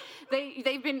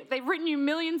 They've written you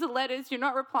millions of letters. You're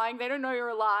not replying. They don't know you're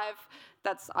alive.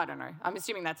 I don't know. I'm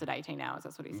assuming that's at 18 hours.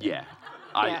 That's what he said. Yeah.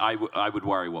 I would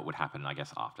worry what would happen, I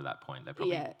guess, after that point. They'd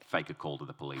probably fake a call to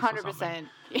the police 100%.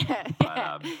 Yeah.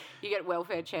 But, you get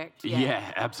welfare checked.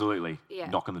 Yeah, absolutely. Yeah.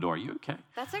 Knock on the door. Are you okay?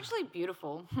 That's actually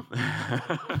beautiful.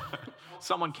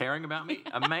 Someone caring about me?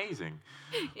 Amazing.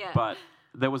 Yeah. But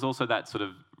there was also that sort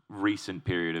of recent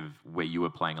period of where you were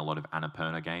playing a lot of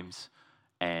Annapurna games.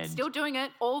 And still doing it,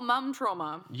 all mum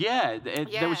trauma. Yeah,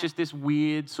 there was just this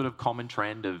weird sort of common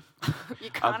trend of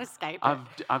you can't escape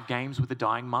it. Of games with a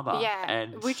dying mother. Yeah,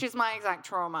 which is my exact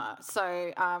trauma.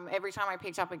 So every time I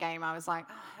picked up a game, I was like,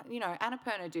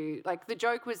 Annapurna do, like the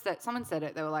joke was that someone said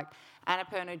it, they were like,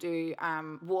 Annapurna do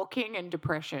walking and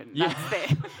depression.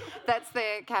 That's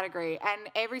their category.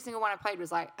 And every single one I played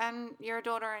was like, and you're a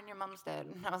daughter and your mum's dead.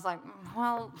 And I was like,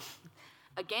 well,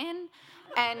 again.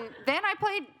 And then I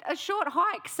played a short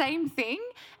hike, same thing.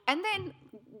 And then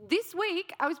this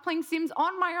week I was playing Sims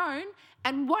on my own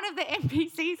and one of the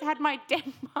NPCs had my dead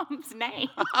mum's name.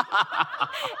 And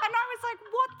I was like,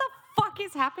 what the fuck fuck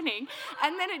is happening?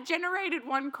 And then it generated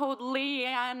one called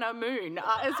Lena Moon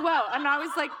as well. And I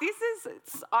was like,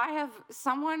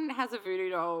 someone has a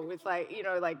voodoo doll with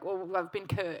I've been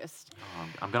cursed.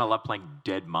 I'm going to love playing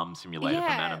Dead Mum Simulator from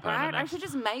Annapurna right? next. I should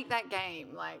just make that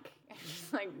game.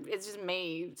 It's just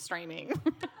me streaming.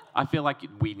 I feel like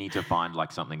we need to find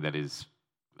something that is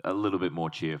a little bit more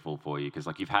cheerful for you, because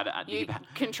you've had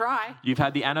can try. You've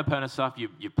had the Annapurna stuff.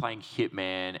 You're playing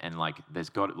Hitman, and there's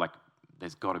got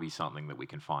to be something that we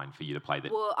can find for you to play.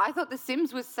 That. Well, I thought The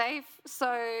Sims was safe, so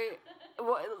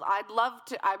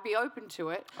I'd be open to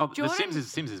it. Oh, Jordan, The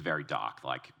Sims is very dark.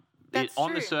 That's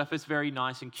on true. the surface, very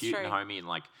nice and cute and homey, and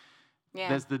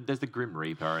there's the Grim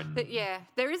Reaper and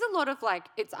there is a lot of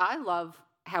I love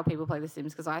how people play The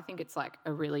Sims, because I think it's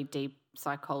a really deep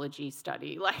psychology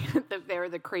study. There are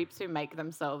the creeps who make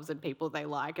themselves and people they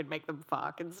like and make them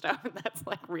fuck and stuff, and that's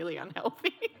really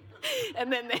unhealthy.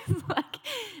 And then there's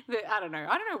I don't know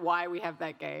why we have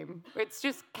that game. It's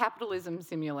just capitalism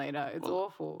simulator. It's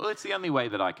awful. Well, it's the only way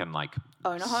that I can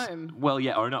own a home. Well,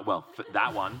 yeah, own it. Well, for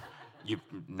that one, you've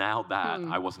nailed that.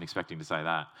 I wasn't expecting to say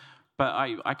that. But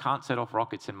I can't set off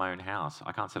rockets in my own house.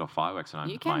 I can't set off fireworks in my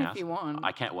house. You can if you want.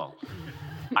 I can't. Well,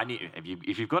 I need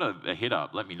if you've got a hit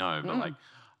up, let me know.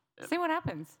 But see what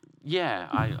happens. Yeah,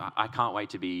 I can't wait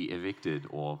to be evicted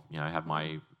or have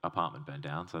my apartment burned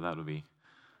down. So that'll be.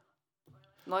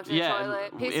 Lock the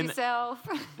toilet. Piss yourself.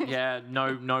 Yeah,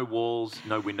 no walls,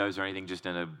 no windows or anything. Just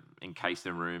in a encased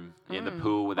in room in the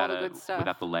pool without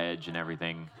the ledge and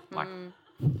everything.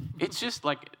 It's just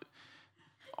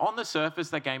on the surface,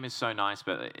 that game is so nice,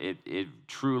 but it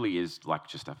truly is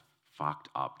just a fucked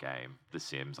up game, The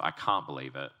Sims. I can't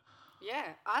believe it. Yeah,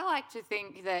 I like to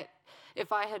think that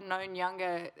if I had known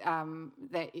younger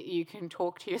that you can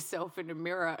talk to yourself in a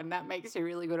mirror and that makes you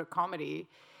really good at comedy.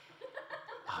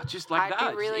 Just like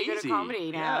I'd be really good at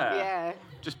comedy now. Yeah.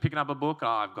 Just picking up a book.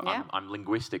 I'm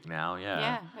linguistic now. Yeah.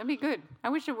 Yeah, it'd be good. I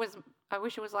wish it was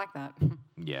like that.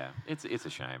 Yeah, it's a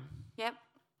shame. Yep.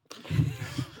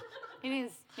 It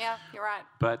is. Yeah, you're right.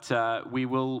 But we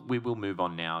will move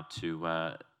on now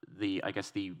to the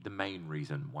main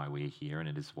reason why we're here, and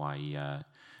it is why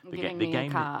the game. A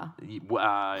car.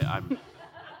 I'm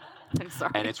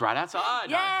sorry. And it's right outside.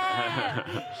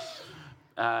 Yeah.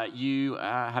 You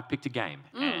have picked a game,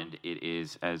 and it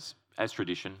is as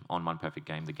tradition on One Perfect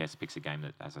Game. The guest picks a game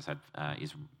that, as I said,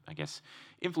 is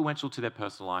influential to their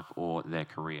personal life or their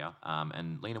career.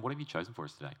 And Lena, what have you chosen for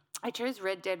us today? I chose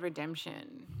Red Dead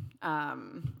Redemption,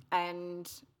 and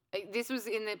this was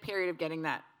in the period of getting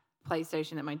that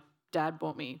PlayStation that my dad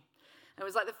bought me. It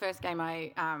was the first game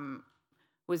I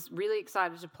was really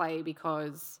excited to play,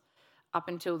 because up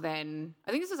until then,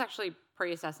 I think this was actually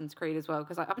pre-Assassin's Creed as well,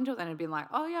 because up until then I'd been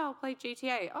oh yeah, I'll play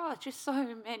GTA. Oh, it's just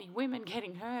so many women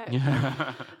getting hurt.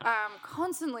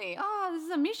 Constantly. Oh, this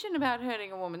is a mission about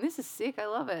hurting a woman. This is sick. I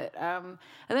love it. And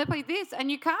then I played this,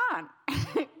 and you can't.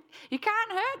 You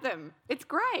can't hurt them. It's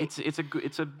great. It's a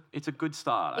good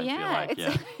start. I feel like.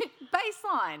 It's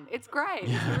baseline. It's great.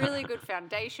 It's a really good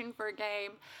foundation for a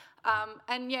game.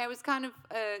 And yeah, it was kind of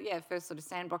first sort of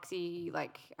sandboxy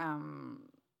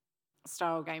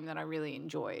style game that I really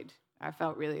enjoyed. I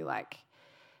felt really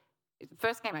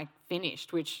first game I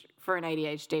finished, which for an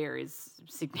ADHDer is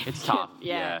significant. It's tough.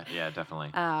 Yeah,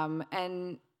 definitely.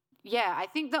 And yeah, I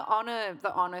think the honor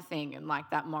thing and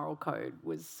that moral code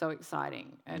was so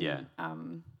exciting. And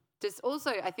just also,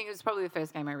 I think it was probably the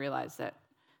first game I realized that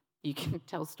you can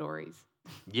tell stories.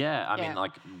 Yeah, I mean,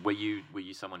 were you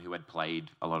someone who had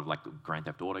played a lot of Grand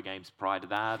Theft Auto games prior to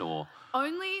that, or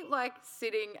only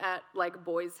sitting at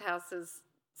boys' houses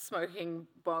smoking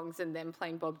bongs and then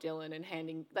playing Bob Dylan and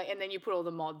handing and then you put all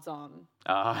the mods on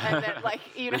and then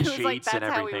it was that's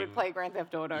how we would play Grand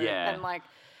Theft Auto and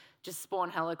just spawn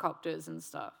helicopters and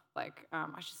stuff. I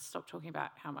should stop talking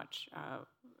about how much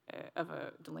of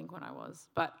a delinquent I was,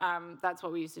 but that's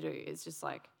what we used to do. Is just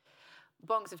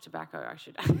bongs of tobacco, I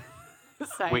should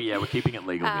say. We're keeping it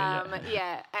legal here.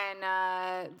 And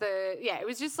it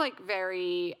was just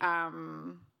very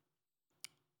none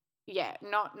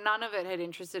of it had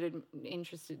interested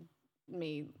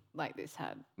me like this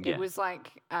had. Yeah. It was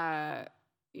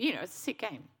it's a sick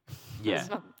game. Yeah.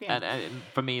 And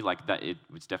for me, that it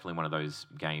was definitely one of those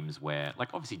games where,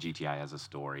 obviously GTA has a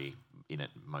story in it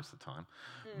most of the time,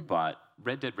 but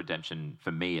Red Dead Redemption,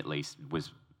 for me at least,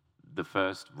 was the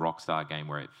first Rockstar game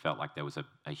where it felt like there was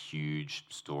a huge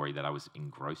story that I was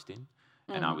engrossed in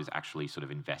and I was actually sort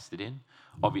of invested in.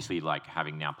 Obviously,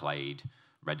 having now played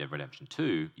Red Dead Redemption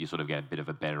 2, you sort of get a bit of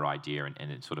a better idea, and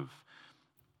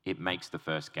it makes the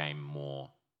first game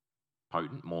more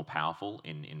potent, more powerful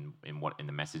in what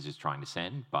the message is trying to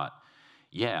send. But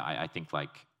yeah, I think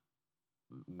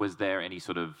was there any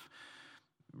sort of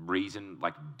reason?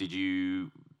 Like, did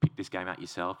you pick this game out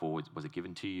yourself, or was it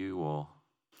given to you, or?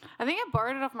 I think I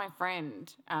borrowed it off my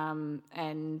friend,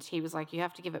 and he was like, "You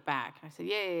have to give it back." I said,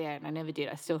 "Yeah," and I never did.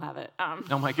 I still have it.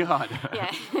 Oh my god!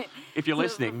 Yeah. If you're So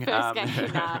listening, the first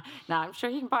game, I'm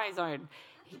sure he can buy his own.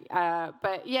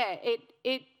 But yeah,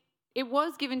 it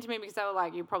was given to me because they were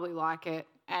like, "You probably like it,"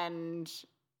 and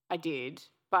I did.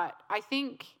 But I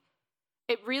think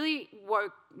it really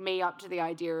woke me up to the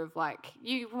idea of like,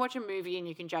 you can watch a movie and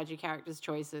you can judge your character's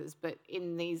choices, but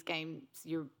in these games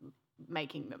you're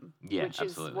making them, which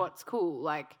absolutely. is what's cool.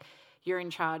 Like, you're in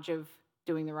charge of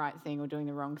doing the right thing or doing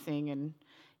the wrong thing, and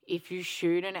if you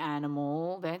shoot an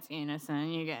animal that's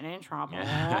innocent, you're getting in trouble.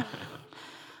 Yeah.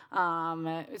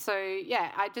 So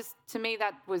yeah, to me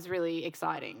that was really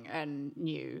exciting and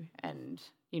new, and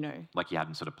like you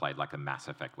hadn't sort of played like a Mass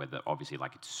Effect where obviously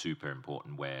like it's super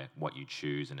important where what you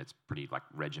choose and it's pretty like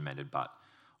regimented, but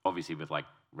obviously with like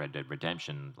Red Dead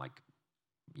Redemption, like,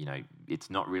 it's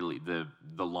not really,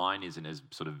 the line isn't as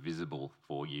sort of visible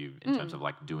for you in terms of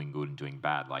like doing good and doing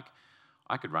bad. Like,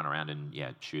 I could run around and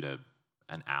shoot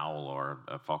an owl or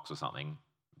a fox or something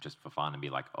just for fun and be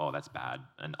like, oh, that's bad,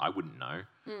 and I wouldn't know.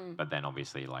 But then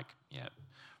obviously like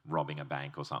robbing a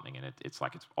bank or something, and it's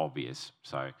like it's obvious.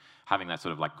 So having that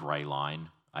sort of like grey line,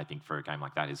 I think for a game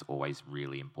like that is always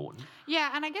really important. Yeah,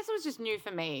 and I guess it was just new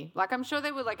for me. Like, I'm sure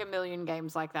there were like a million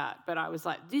games like that, but I was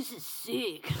like, this is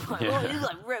sick. Like, oh, this is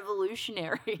like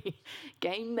revolutionary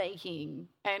game making,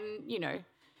 and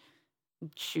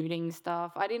shooting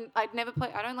stuff. I don't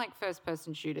like first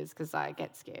person shooters because I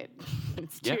get scared.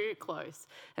 It's too close.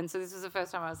 And so this was the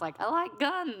first time I was like, I like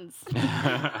guns. This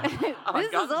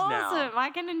is awesome. Now.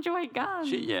 I can enjoy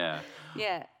guns. Yeah.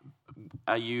 Yeah.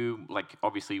 Are you, like,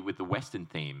 obviously with the Western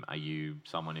theme, are you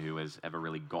someone who has ever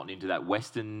really gotten into that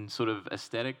Western sort of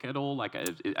aesthetic at all? Like,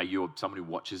 are you someone who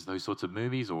watches those sorts of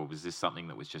movies, or was this something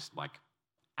that was just like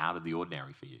out of the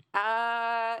ordinary for you?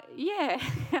 Yeah.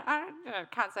 I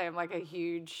can't say I'm like a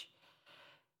huge,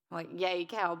 like, yay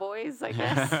cowboys, I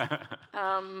guess.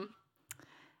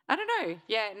 I don't know.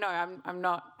 Yeah, no, I'm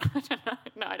not. I don't know.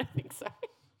 No, I don't think so.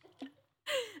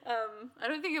 I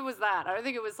don't think it was that. I don't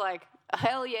think it was like,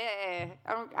 hell yeah,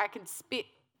 I can spit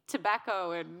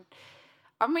tobacco, and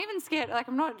I'm even scared. Like,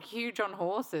 I'm not huge on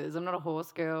horses. I'm not a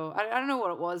horse girl. I don't know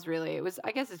what it was really.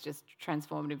 I guess it's just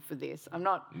transformative for this. I'm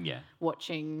not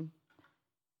watching.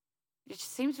 It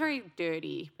just seems very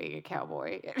dirty being a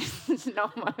cowboy. It's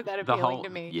not that appealing to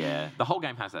me. Yeah, the whole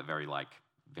game has that very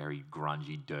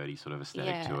grungy, dirty sort of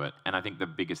aesthetic to it. And I think the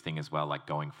biggest thing as well, like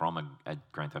going from a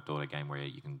Grand Theft Auto game where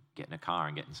you can get in a car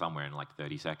and get in somewhere in like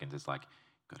 30 seconds, it's like,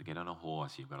 you've got to get on a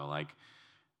horse, you've got to like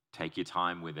take your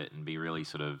time with it and be really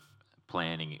sort of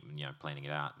planning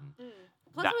it out. And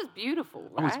Plus it was beautiful,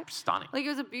 right? It was stunning. Like, it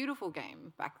was a beautiful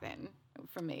game back then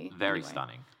for me. Very anyway.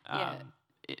 stunning.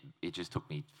 It just took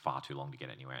me far too long to get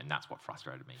anywhere, and that's what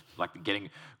frustrated me. Like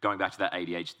going back to that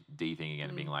ADHD thing again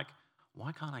and being like,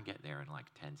 why can't I get there in like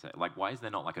 10 seconds? Like, why is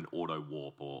there not like an auto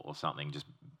warp or something, just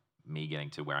me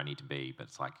getting to where I need to be? But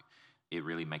it's like, it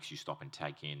really makes you stop and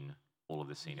take in all of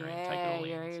the scenery and take it all in.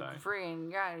 You're So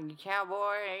freeing, you're a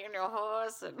cowboy and your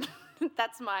horse, and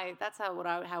that's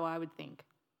how I would think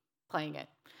playing it.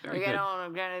 Very we good. get on,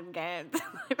 I'm gonna get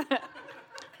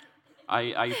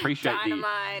I appreciate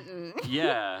dynamite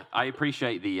I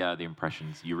appreciate the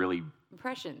impressions. You really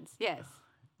impressions, yes,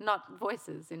 not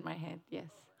voices in my head, yes.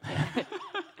 Yeah.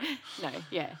 No,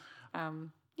 yeah.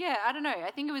 I don't know.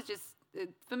 I think it was just,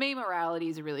 for me, morality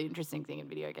is a really interesting thing in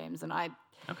video games, and I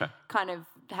kind of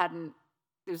hadn't,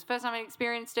 it was the first time I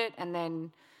experienced it, and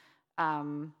then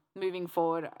moving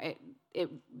forward,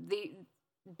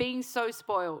 being so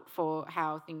spoilt for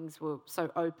how things were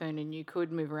so open and you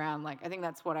could move around, like, I think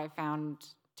that's what I found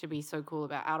to be so cool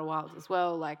about Outer Wilds as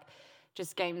well, like,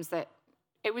 just games that,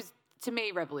 it was, to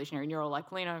me, revolutionary. And you're all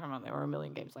like, Lena, come on, there were a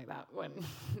million games like that when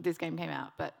this game came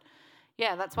out. But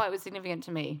yeah, that's why it was significant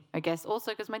to me, I guess.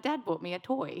 Also because my dad bought me a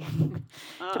toy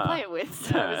to play it with.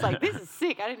 So I was like, this is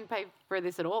sick. I didn't pay for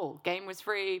this at all. Game was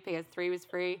free. PS3 was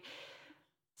free.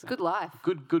 It's a good life.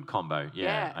 Good combo.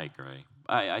 Yeah, I agree.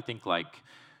 I think, like,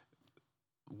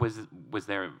 was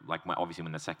there, like, obviously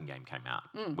when the second game came out,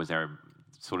 was there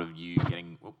sort of you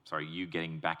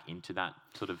getting back into that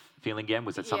sort of feeling again?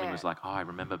 Was it something that was like, oh, I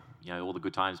remember, all the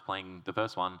good times playing the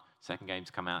first one, second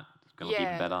game's come out, it's going to look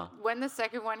even better? When the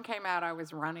second one came out, I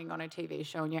was running on a TV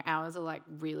show, and your hours are like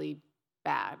really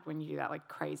bad when you do that, like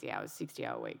crazy hours,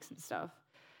 60-hour weeks and stuff.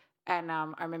 And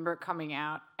I remember it coming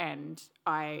out, and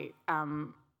I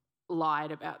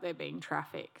lied about there being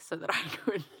traffic so that I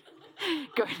could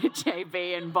go to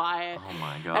JB and buy it. Oh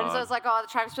my God. And so I was like, oh, the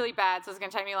traffic's really bad, so it's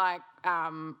going to take me like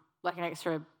an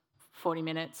extra 40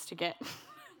 minutes to get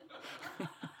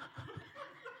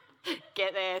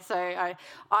there. So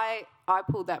I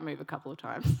pulled that move a couple of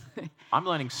times. I'm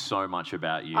learning so much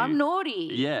about you. I'm naughty.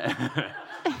 Yeah.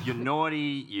 You're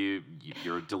naughty.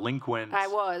 You're a delinquent. I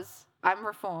was. I'm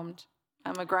reformed.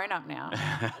 I'm a grown-up now.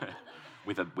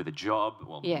 with a job,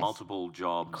 well, yes. Multiple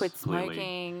jobs. Quit clearly.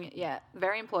 smoking. Yeah,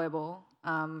 very employable.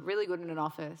 Really good in an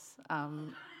office.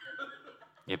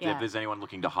 If there's anyone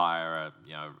looking to hire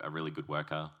a really good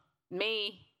worker.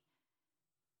 Me.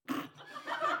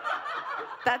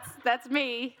 That's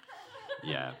me.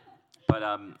 Yeah. But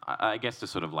I guess to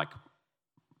sort of like,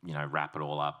 wrap it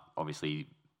all up, obviously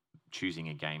choosing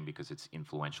a game because it's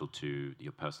influential to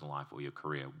your personal life or your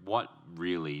career. What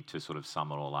really, to sort of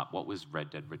sum it all up, what was Red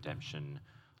Dead Redemption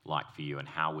like for you, and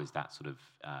how was that sort of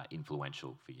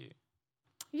influential for you?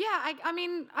 Yeah,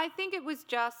 I think it was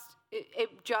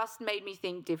it just made me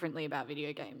think differently about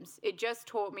video games. It just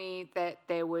taught me that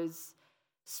there was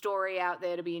story out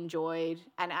there to be enjoyed,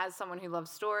 and as someone who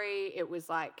loves story, it was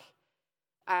like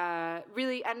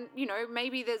really, and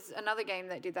maybe there's another game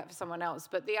that did that for someone else,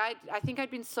 but I think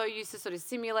I'd been so used to sort of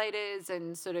simulators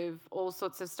and sort of all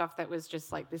sorts of stuff that was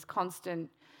just like this constant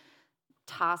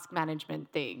task management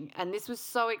thing, and this was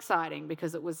so exciting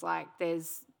because it was like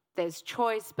there's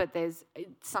choice, but there's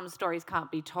some stories can't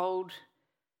be told,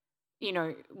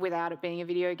 without it being a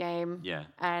video game. Yeah.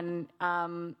 And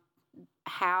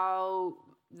how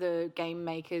the game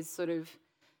makers sort of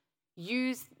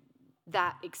use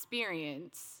that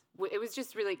experience, it was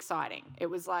just really exciting. It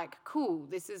was like, cool,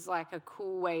 this is like a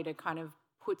cool way to kind of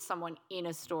put someone in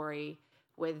a story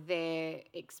where they're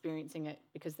experiencing it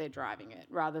because they're driving it,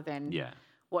 rather than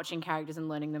watching characters and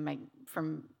learning them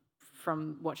from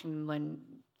watching them learn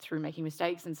through making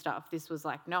mistakes and stuff. This was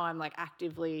like, no, I'm like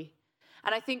actively.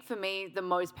 And I think for me, the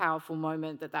most powerful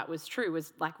moment that was true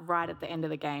was like right at the end of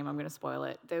the game. I'm going to spoil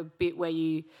it. The bit where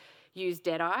you use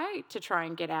Deadeye to try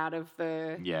and get out of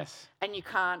the... Yes. And you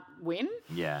can't win.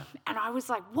 Yeah. And I was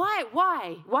like,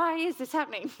 why is this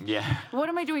happening? Yeah. What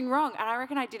am I doing wrong? And I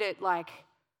reckon I did it like,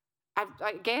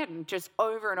 again, just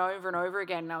over and over and over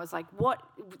again. And I was like,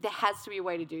 there has to be a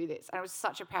way to do this. And it was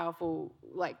such a powerful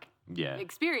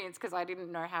experience because I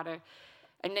didn't know how to...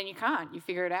 And then you can't. You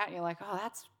figure it out and you're like, oh,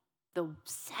 that's the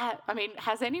sad... I mean,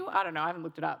 has anyone... I don't know. I haven't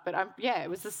looked it up. But it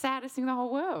was the saddest thing in the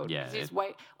whole world. Yeah.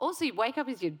 Also, you wake up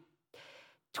as your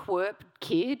twerp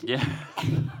kid. Yeah.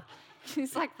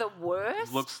 He's like the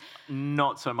worst. Looks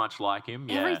not so much like him.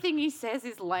 Yeah. Everything he says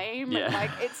is lame. Yeah.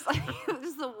 And it's like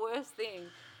just the worst thing.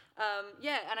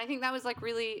 And I think that was like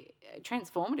really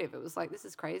transformative. It was like, this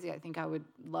is crazy. I think I would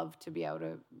love to be able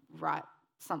to write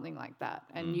something like that.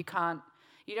 And you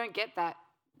don't get that.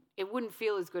 It wouldn't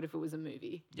feel as good if it was a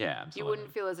movie. Yeah, absolutely. You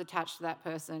wouldn't feel as attached to that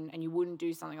person, and you wouldn't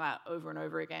do something like that over and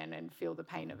over again and feel the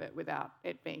pain of it without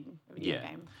it being a video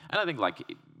game. And I think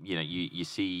you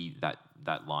see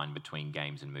that line between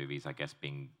games and movies, I guess,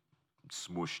 being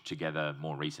smooshed together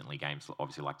more recently. Games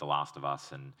obviously like The Last of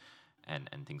Us and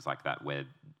things like that, where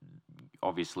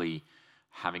obviously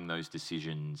having those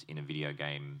decisions in a video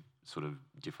game sort of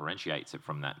differentiates it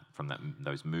from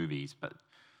those movies. But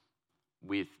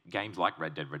with games like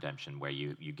Red Dead Redemption, where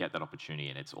you get that opportunity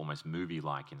and it's almost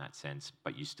movie-like in that sense,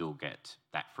 but you still get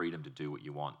that freedom to do what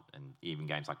you want, and even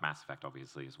games like Mass Effect,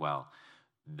 obviously, as well,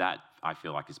 that I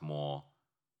feel like is more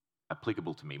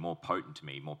applicable to me, more potent to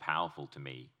me, more powerful to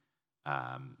me,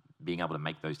 being able to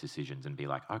make those decisions and be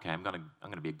like, okay, I'm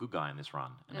gonna be a good guy in this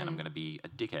run, and then I'm gonna be a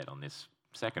dickhead on this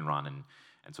second run,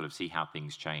 and sort of see how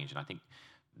things change. And I think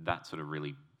that sort of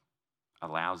really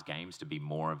allows games to be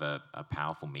more of a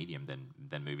powerful medium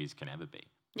than movies can ever be.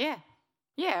 Yeah,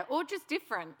 or just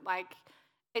different. Like,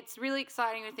 it's really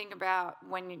exciting to think about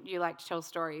when you like to tell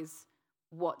stories,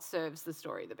 what serves the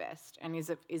story the best. And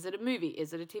is it a movie?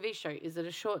 Is it a TV show? Is it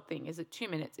a short thing? Is it 2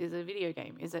 minutes? Is it a video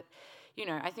game? Is it,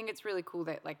 I think it's really cool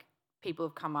that like people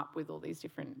have come up with all these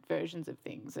different versions of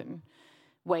things and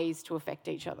ways to affect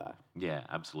each other. Yeah,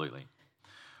 absolutely.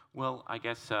 Well, I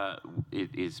guess it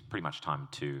is pretty much time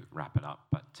to wrap it up.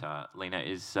 But Lena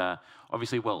is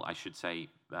obviously, I should say,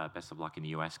 best of luck in the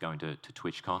US going to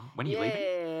TwitchCon. When are you leaving?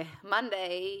 Yeah,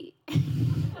 Monday.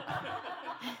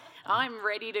 I'm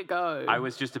ready to go. I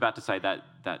was just about to say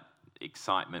that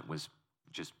excitement was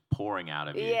just pouring out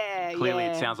of you. Yeah, Clearly,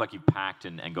 it sounds like you packed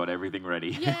and got everything ready.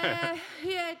 Yeah,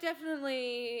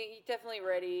 definitely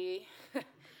ready.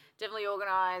 Definitely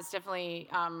organised. Definitely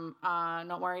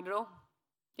not worried at all.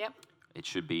 Yep. It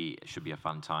should be a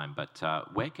fun time. But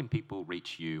where can people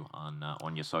reach you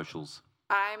on your socials?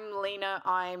 I'm Lena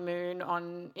I Moon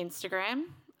on Instagram.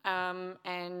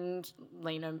 and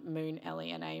Lena Moon,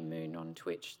 Lena Moon on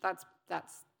Twitch. That's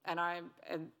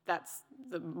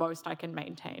the most I can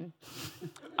maintain.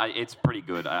 It's pretty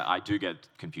good. I do get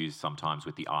confused sometimes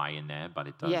with the I in there, but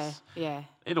it does. Yeah.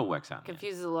 It all works out.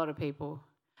 Confuses a lot of people.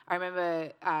 I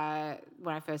remember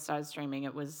when I first started streaming,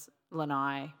 it was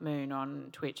Lena Moon on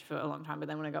Twitch for a long time, but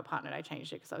then when I got partnered, I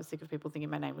changed it because I was sick of people thinking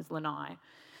my name was Lena.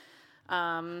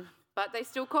 But they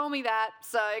still call me that,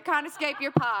 so can't escape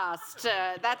your past.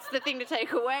 That's the thing to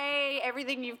take away.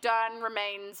 Everything you've done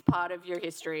remains part of your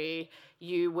history.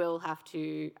 You will have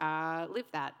to live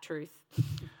that truth.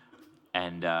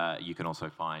 And you can also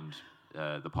find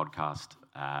the podcast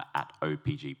at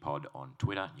OPG Pod on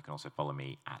Twitter. You can also follow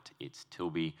me at It's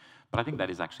Tilby. But I think that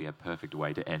is actually a perfect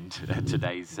way to end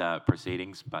today's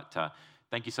proceedings. But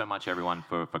thank you so much, everyone,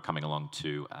 for coming along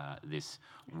to this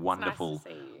wonderful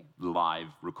live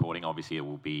recording. Obviously, it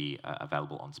will be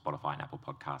available on Spotify and Apple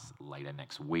Podcasts later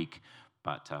next week.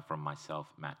 But from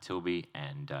myself, Matt Tilby,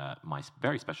 and my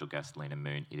very special guest, Lena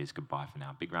Moon, it is goodbye for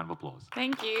now. Big round of applause.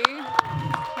 Thank you.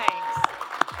 Thanks.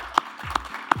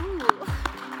 Ooh.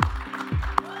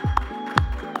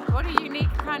 What a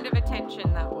unique kind of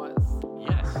attention that was.